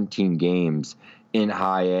 in 17 games in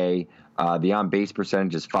High A. The on-base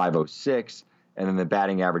percentage is 506, and then the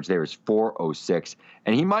batting average there is 406.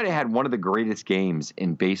 And he might have had one of the greatest games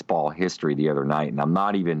in baseball history the other night, and I'm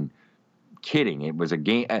not even kidding. It was a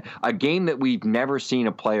game that we've never seen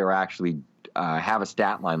a player actually have a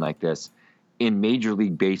stat line like this in Major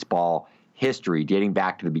League Baseball history, dating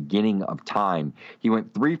back to the beginning of time. He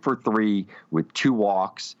went 3 for 3 with 2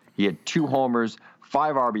 walks. He had 2 homers,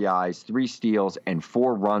 5 RBIs, 3 steals, and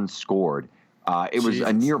 4 runs scored. It was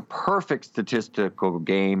a near perfect statistical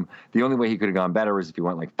game. The only way he could have gone better is if he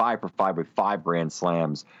went like 5 for 5 with 5 grand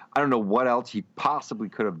slams. I don't know what else he possibly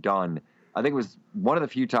could have done. I think it was one of the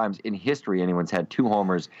few times in history anyone's had 2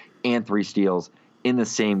 homers and 3 steals in the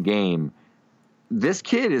same game. This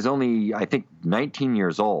kid is only, I think, 19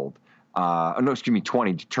 years old.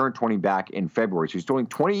 20. Turned 20 back in February. So he's only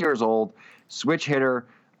 20 years old, switch hitter.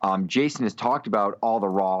 Jason has talked about all the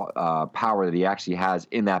raw power that he actually has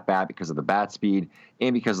in that bat because of the bat speed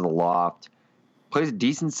and because of the loft. Plays a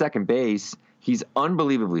decent second base. He's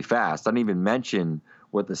unbelievably fast. I didn't even mention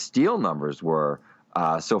what the steal numbers were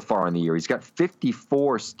so far in the year. He's got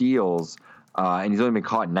 54 steals, and he's only been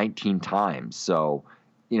caught 19 times. So,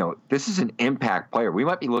 this is an impact player. We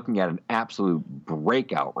might be looking at an absolute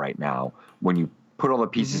breakout right now when you put all the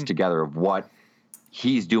pieces together of what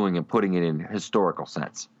he's doing and putting it in historical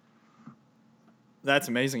sense. That's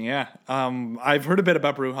amazing, yeah. I've heard a bit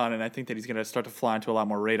about Brujan, and I think that he's going to start to fly into a lot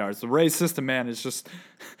more radars. The Rays system, man, is just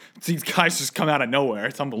 – these guys just come out of nowhere.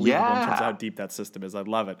 It's unbelievable in terms of how deep that system is. I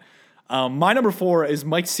love it. My number 4 is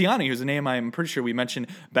Mike Ciani, who's a name I'm pretty sure we mentioned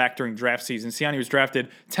back during draft season. Ciani was drafted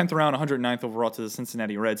 10th round, 109th overall to the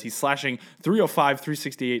Cincinnati Reds. He's slashing 305,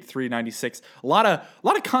 368, 396. A lot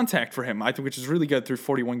of contact for him, I think, which is really good through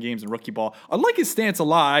 41 games in rookie ball. I like his stance a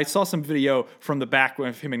lot. I saw some video from the back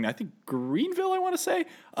of him in, I think, Greenville, I want to say.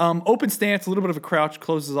 Open stance, a little bit of a crouch,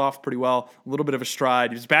 closes off pretty well, a little bit of a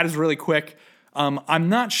stride. His bat is really quick. I'm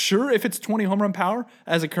not sure if it's 20 home run power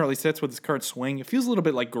as it currently sits with his current swing. It feels a little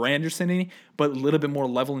bit like Granderson-y, but a little bit more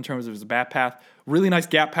level in terms of his bat path. Really nice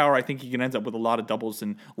gap power. I think he can end up with a lot of doubles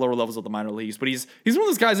in lower levels of the minor leagues. But he's one of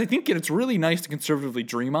those guys I think it's really nice to conservatively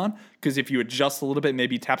dream on, because if you adjust a little bit,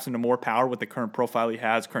 maybe he taps into more power with the current profile he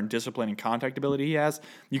has, current discipline and contact ability he has.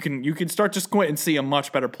 You can start to squint and see a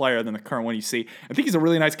much better player than the current one you see. I think he's a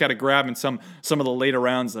really nice guy to grab in some of the later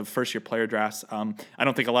rounds of first-year player drafts. I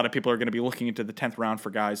don't think a lot of people are going to be looking into the 10th round for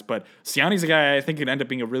guys, but Siani's a guy I think could end up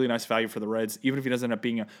being a really nice value for the Reds. Even if he doesn't end up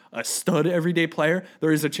being a stud everyday player,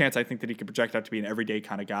 there is a chance I think that he could project out to be an everyday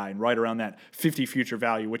kind of guy and right around that 50 future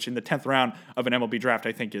value, which in the 10th round of an MLB draft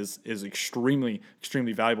I think is extremely,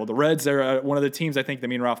 extremely valuable. The Reds are one of the teams I think that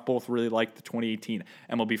me and Ralph both really liked the 2018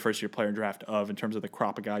 MLB first-year player draft in terms of the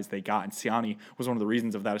crop of guys they got, and Siani was one of the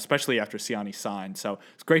reasons of that, especially after Siani signed. So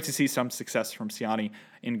it's great to see some success from Siani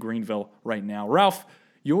in Greenville right now. Ralph,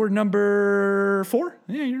 you're number 4?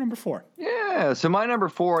 Yeah, you're number 4. Yeah, so my number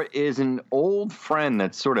 4 is an old friend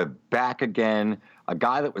that's sort of back again, a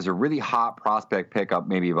guy that was a really hot prospect pickup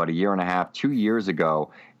maybe about a year and a half, 2 years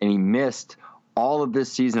ago, and he missed all of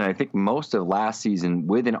this season, I think most of last season,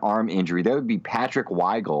 with an arm injury. That would be Patrick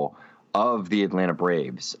Weigel of the Atlanta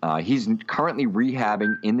Braves. He's currently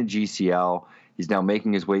rehabbing in the GCL. He's now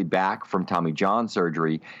making his way back from Tommy John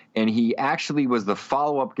surgery, and he actually was the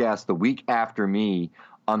follow-up guest the week after me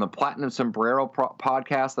on the Platinum Sombrero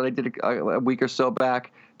podcast that I did a week or so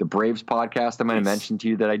back, the Braves podcast I might have mentioned to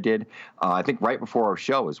you that I did, I think right before our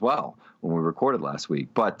show as well, when we recorded last week.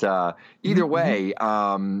 But either way,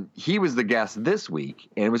 he was the guest this week,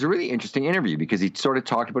 and it was a really interesting interview because he sort of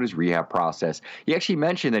talked about his rehab process. He actually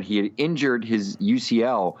mentioned that he had injured his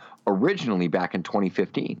UCL originally back in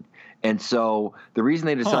 2015. And so the reason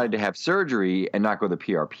they decided to have surgery and not go the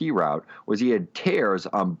PRP route was he had tears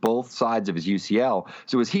on both sides of his UCL.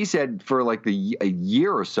 So as he said, for like a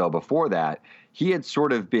year or so before that, he had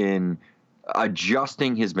sort of been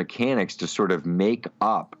adjusting his mechanics to sort of make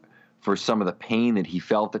up for some of the pain that he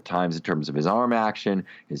felt at times in terms of his arm action,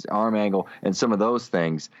 his arm angle, and some of those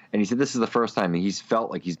things. And he said this is the first time that he's felt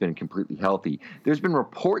like he's been completely healthy. There's been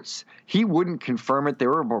reports, he wouldn't confirm it, there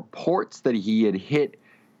were reports that he had hit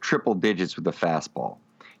triple digits with the fastball.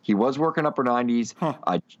 He was working upper 90s.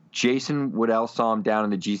 Jason Woodell saw him down in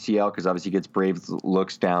the GCL because obviously he gets Braves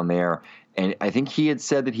looks down there. And I think he had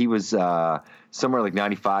said that he was somewhere like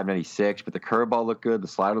 95, 96, but the curveball looked good, the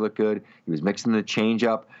slider looked good. He was mixing the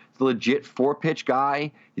changeup. He's a legit 4-pitch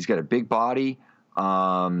guy. He's got a big body,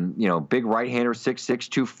 big right-hander, 6'6",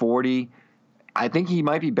 240. I think he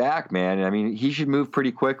might be back, man. I mean, he should move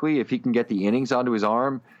pretty quickly if he can get the innings onto his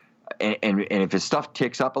arm. And if his stuff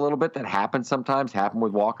ticks up a little bit, that happens sometimes, happened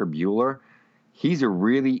with Walker Buehler. He's a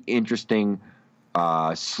really interesting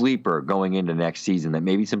sleeper going into next season that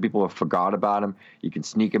maybe some people have forgot about him. You can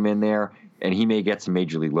sneak him in there, and he may get some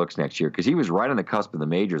major league looks next year because he was right on the cusp of the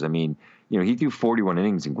majors. I mean, he threw 41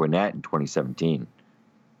 innings in Gwinnett in 2017.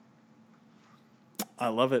 I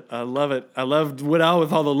love it. I loved Woodell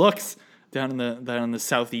with all the looks down in the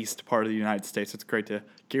southeast part of the United States. It's great to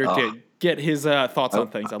get his thoughts on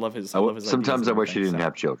things. I love his. Sometimes I wish he didn't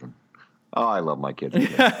have children. Oh, I love my kids.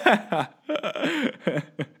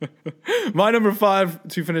 My number 5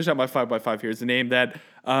 to finish out my 5x5 here is a name that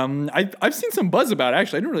I've seen some buzz about.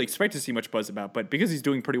 Actually, I didn't really expect to see much buzz about, but because he's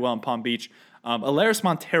doing pretty well in Palm Beach, Alaris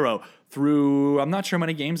Montero through, I'm not sure how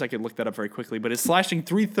many games, I could look that up very quickly, but is slashing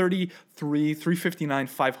 333, 359,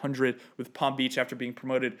 500 with Palm Beach after being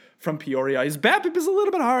promoted from Peoria. His BABIP is a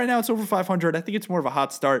little bit high right now. It's over 500. I think it's more of a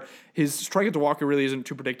hot start. His strikeout to walker really isn't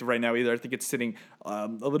too predictive right now either. I think it's sitting a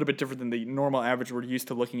little bit different than the normal average we're used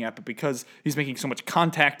to looking at, but because he's making so much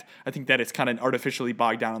contact, I think that it's kind of artificially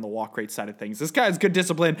bogged down on the walk rate side of things. This guy has good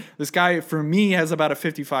discipline. This guy, for me, has about a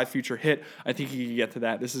 55 future hit. I think he can get to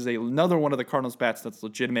that. This is another one of the Cardinals bats that's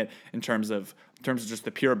legitimate in terms of just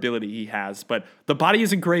the pure ability he has. But the body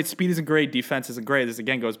isn't great, speed isn't great, defense isn't great. This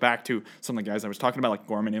again goes back to some of the guys I was talking about, like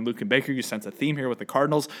Gorman and Luke and Baker. You sense a theme here with the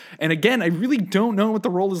Cardinals. And again, I really don't know what the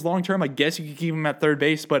role is long term. I guess you could keep him at third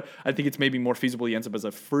base, but I think it's maybe more feasible he ends up as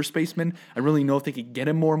a first baseman. I really know if they could get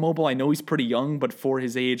him more mobile. I know he's pretty young, but for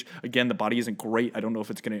his age, again, the body isn't great. I don't know if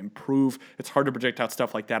it's going to improve. It's hard to project out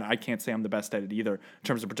stuff like that. I can't say I'm the best at it either in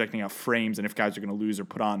terms of projecting out frames and if guys are going to lose or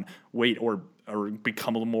put on weight or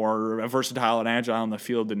become a little more versatile and agile on the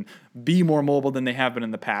field and be more mobile than they have been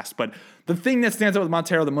in the past. But the thing that stands out with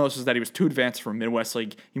Montero the most is that he was too advanced for a Midwest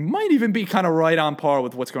League. He might even be kind of right on par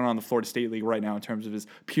with what's going on in the Florida State League right now in terms of his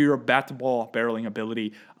pure bat-to-ball barreling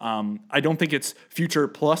ability. I don't think it's future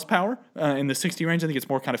plus power in the 60 range. I think it's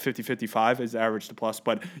more kind of 50-55 as average to plus.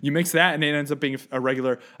 But you mix that, and it ends up being a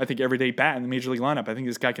regular, I think, everyday bat in the Major League lineup. I think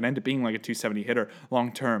this guy can end up being like a 270 hitter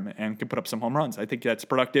long-term and can put up some home runs. I think that's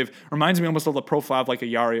productive. Reminds me almost of the profile of like a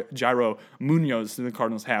Jairo Munoz that the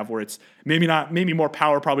Cardinals have, where it's maybe more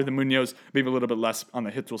power probably than Munoz, maybe a little bit less on the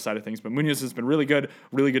hit tool side of things. But Munoz has been really good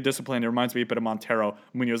discipline. It reminds me a bit of Montero.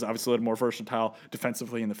 Munoz obviously a little more versatile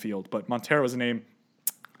defensively in the field. But Montero is a name,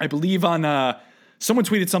 I believe on someone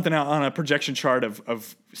tweeted something out on a projection chart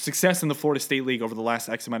of success in the Florida State League over the last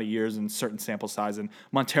X amount of years in certain sample size. And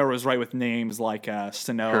Montero is right with names like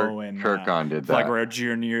Sano and Kirkon did that. Guerrero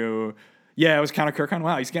Jr. Yeah, it was kind of Kirkon.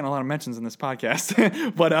 Wow, he's getting a lot of mentions in this podcast.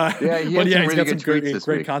 but he's got some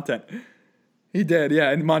great content. He did,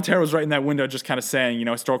 yeah. And Montero's right in that window just kind of saying,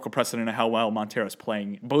 historical precedent of how well Montero's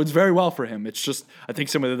playing bodes very well for him. It's just, I think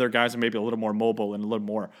some of the other guys are maybe a little more mobile and a little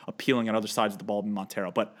more appealing on other sides of the ball than Montero.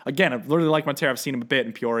 But again, I really like Montero. I've seen him a bit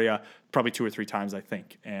in Peoria, probably 2 or 3 times, I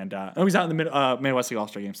think. And he's out in the Midwest League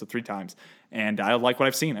All-Star game, so 3 times. And I like what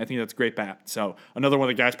I've seen. I think that's a great bat. So another one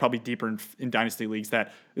of the guys probably deeper in dynasty leagues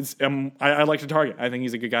that is, I like to target. I think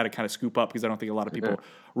he's a good guy to kind of scoop up because I don't think a lot of people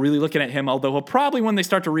really looking at him, although he'll probably, when they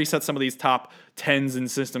start to reset some of these top 10s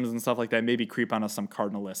and systems and stuff like that, maybe creep onto some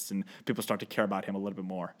Cardinal lists and people start to care about him a little bit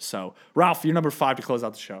more. So, Ralph, you're number 5 to close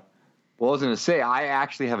out the show. Well, I was going to say, I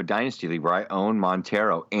actually have a dynasty league where I own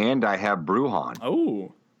Montero and I have Brujan.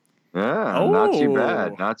 Oh. Yeah, not too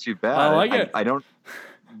bad. Not too bad. I like it. I don't.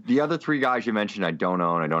 The other 3 guys you mentioned, I don't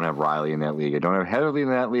own. I don't have Riley in that league. I don't have Heatherly in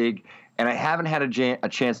that league. And I haven't had a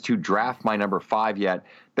chance to draft my number 5 yet.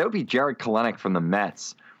 That would be Jared Kelenic from the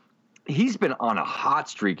Mets. He's been on a hot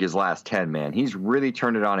streak his last 10, man. He's really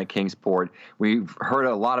turned it on at Kingsport. We've heard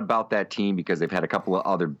a lot about that team because they've had a couple of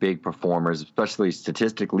other big performers, especially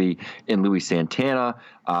statistically in Luis Santana,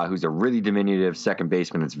 who's a really diminutive second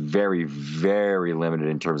baseman that's very, very limited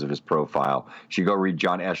in terms of his profile. You should go read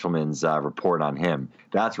John Eshelman's report on him.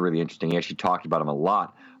 That's really interesting. He actually talked about him a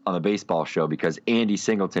lot on the baseball show because Andy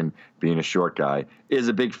Singleton, being a short guy, is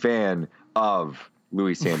a big fan of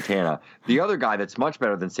Luis Santana. The other guy that's much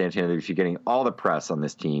better than Santana, that if you're getting all the press on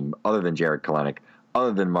this team, other than Jared Kelenic,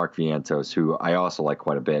 other than Mark Vientos, who I also like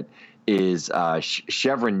quite a bit, is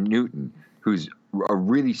Chevron Newton, who's a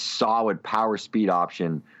really solid power speed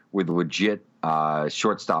option with a legit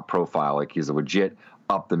shortstop profile. Like he's a legit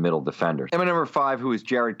up the middle defender. And my number 5, who is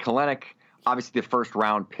Jared Kelenic, obviously the first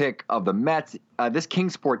round pick of the Mets. This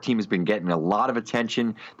Kingsport team has been getting a lot of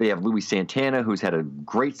attention. They have Luis Santana, who's had a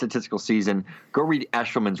great statistical season. Go read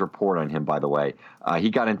Eshelman's report on him, by the way. He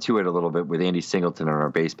got into it a little bit with Andy Singleton on our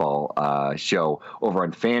baseball show over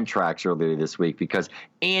on Fantrax earlier this week because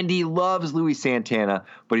Andy loves Luis Santana,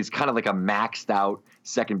 but he's kind of like a maxed out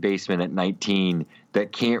second baseman at 19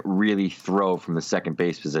 that can't really throw from the second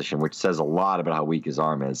base position, which says a lot about how weak his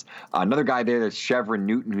arm is. Another guy there that's Chevron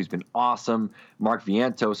Newton, who's been awesome, Mark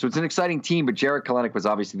Vientos. So it's an exciting team, but Jared Kelenic was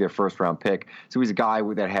obviously their first-round pick. So he's a guy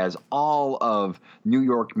that has all of New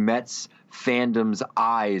York Mets fandom's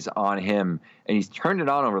eyes on him, and he's turned it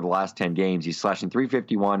on over the last 10 games. He's slashing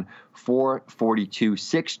 .351, .442,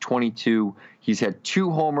 .622. He's had 2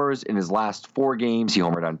 homers in his last 4 games. He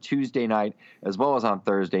homered on Tuesday night as well as on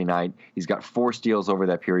Thursday night. He's got 4 steals over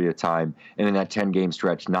that period of time, and in that 10-game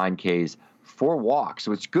stretch, 9 Ks, 4 walks.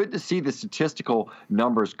 So it's good to see the statistical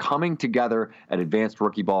numbers coming together at advanced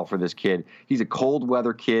rookie ball for this kid. He's a cold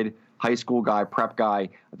weather kid, high school guy, prep guy.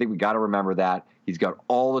 I think we got to remember that. He's got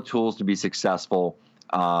all the tools to be successful.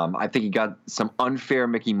 I think he got some unfair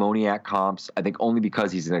Mickey Moniak comps. I think only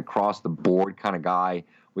because he's an across-the-board kind of guy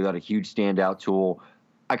without a huge standout tool.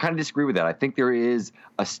 I kind of disagree with that. I think there is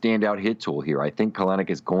a standout hit tool here. I think Kelenic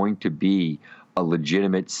is going to be a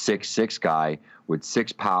legitimate 6'6" guy with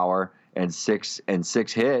 6 power and 6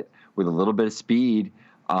 hit with a little bit of speed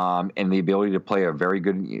and the ability to play a very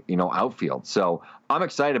good outfield. So I'm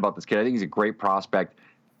excited about this kid. I think he's a great prospect.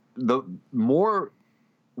 The more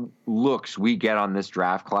looks we get on this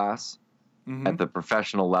draft class at the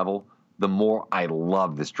professional level, the more I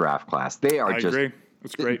love this draft class. They are just. I agree.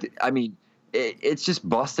 It's great. I mean, it's just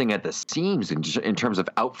busting at the seams in terms of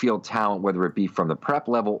outfield talent, whether it be from the prep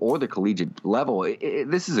level or the collegiate level.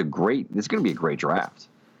 This is going to be a great draft.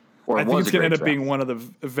 I think it's going to end up being one of the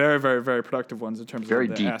very, very, very productive ones in terms very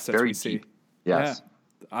of the deep, assets very we see. Deep. Yes. Yeah.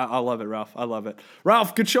 I love it, Ralph. I love it.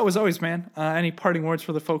 Ralph, good show as always, man. Any parting words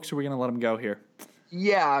for the folks who are going to let them go here?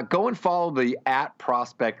 Yeah, go and follow the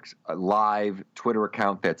 @Prospects Live Twitter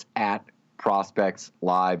account. That's @Prospects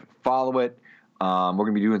Live. Follow it. We're going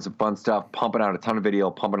to be doing some fun stuff, pumping out a ton of video,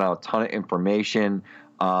 pumping out a ton of information.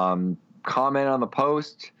 Comment on the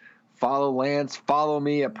post. Follow Lance. Follow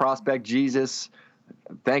me at Prospect Jesus.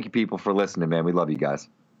 Thank you, people, for listening, man. We love you guys.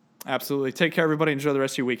 Absolutely. Take care, everybody. Enjoy the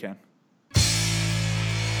rest of your weekend.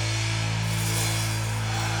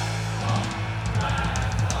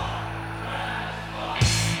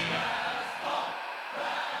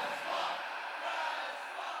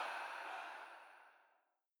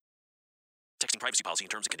 Texting privacy policy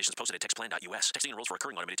and terms and conditions posted at textplan.us. Texting enrolls for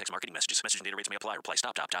recurring automated text marketing messages. Message and data rates may apply. Reply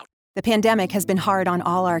stop to opt out. The pandemic has been hard on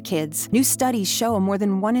all our kids. New studies show more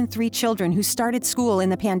than 1 in 3 children who started school in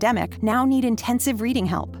the pandemic now need intensive reading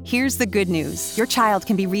help. Here's the good news. Your child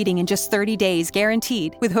can be reading in just 30 days,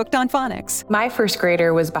 guaranteed, with Hooked on Phonics. My first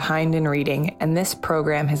grader was behind in reading, and this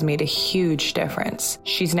program has made a huge difference.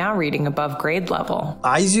 She's now reading above grade level.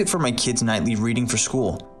 I use it for my kids' nightly reading for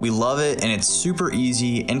school. We love it, and it's super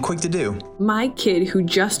easy and quick to do. My kid, who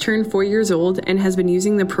just turned 4 years old and has been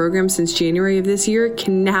using the program since January of this year,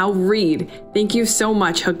 can now read. Thank you so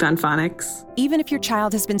much, Hooked on Phonics. Even if your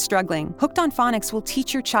child has been struggling, Hooked on Phonics will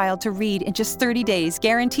teach your child to read in just 30 days,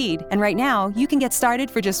 guaranteed. And right now, you can get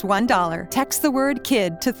started for just $1. Text the word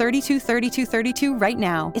KID to 323232 right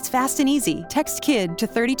now. It's fast and easy. Text KID to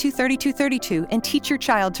 323232 and teach your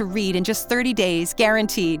child to read in just 30 days,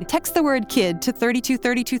 guaranteed. Text the word KID to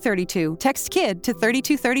 323232. Text KID to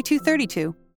 323232.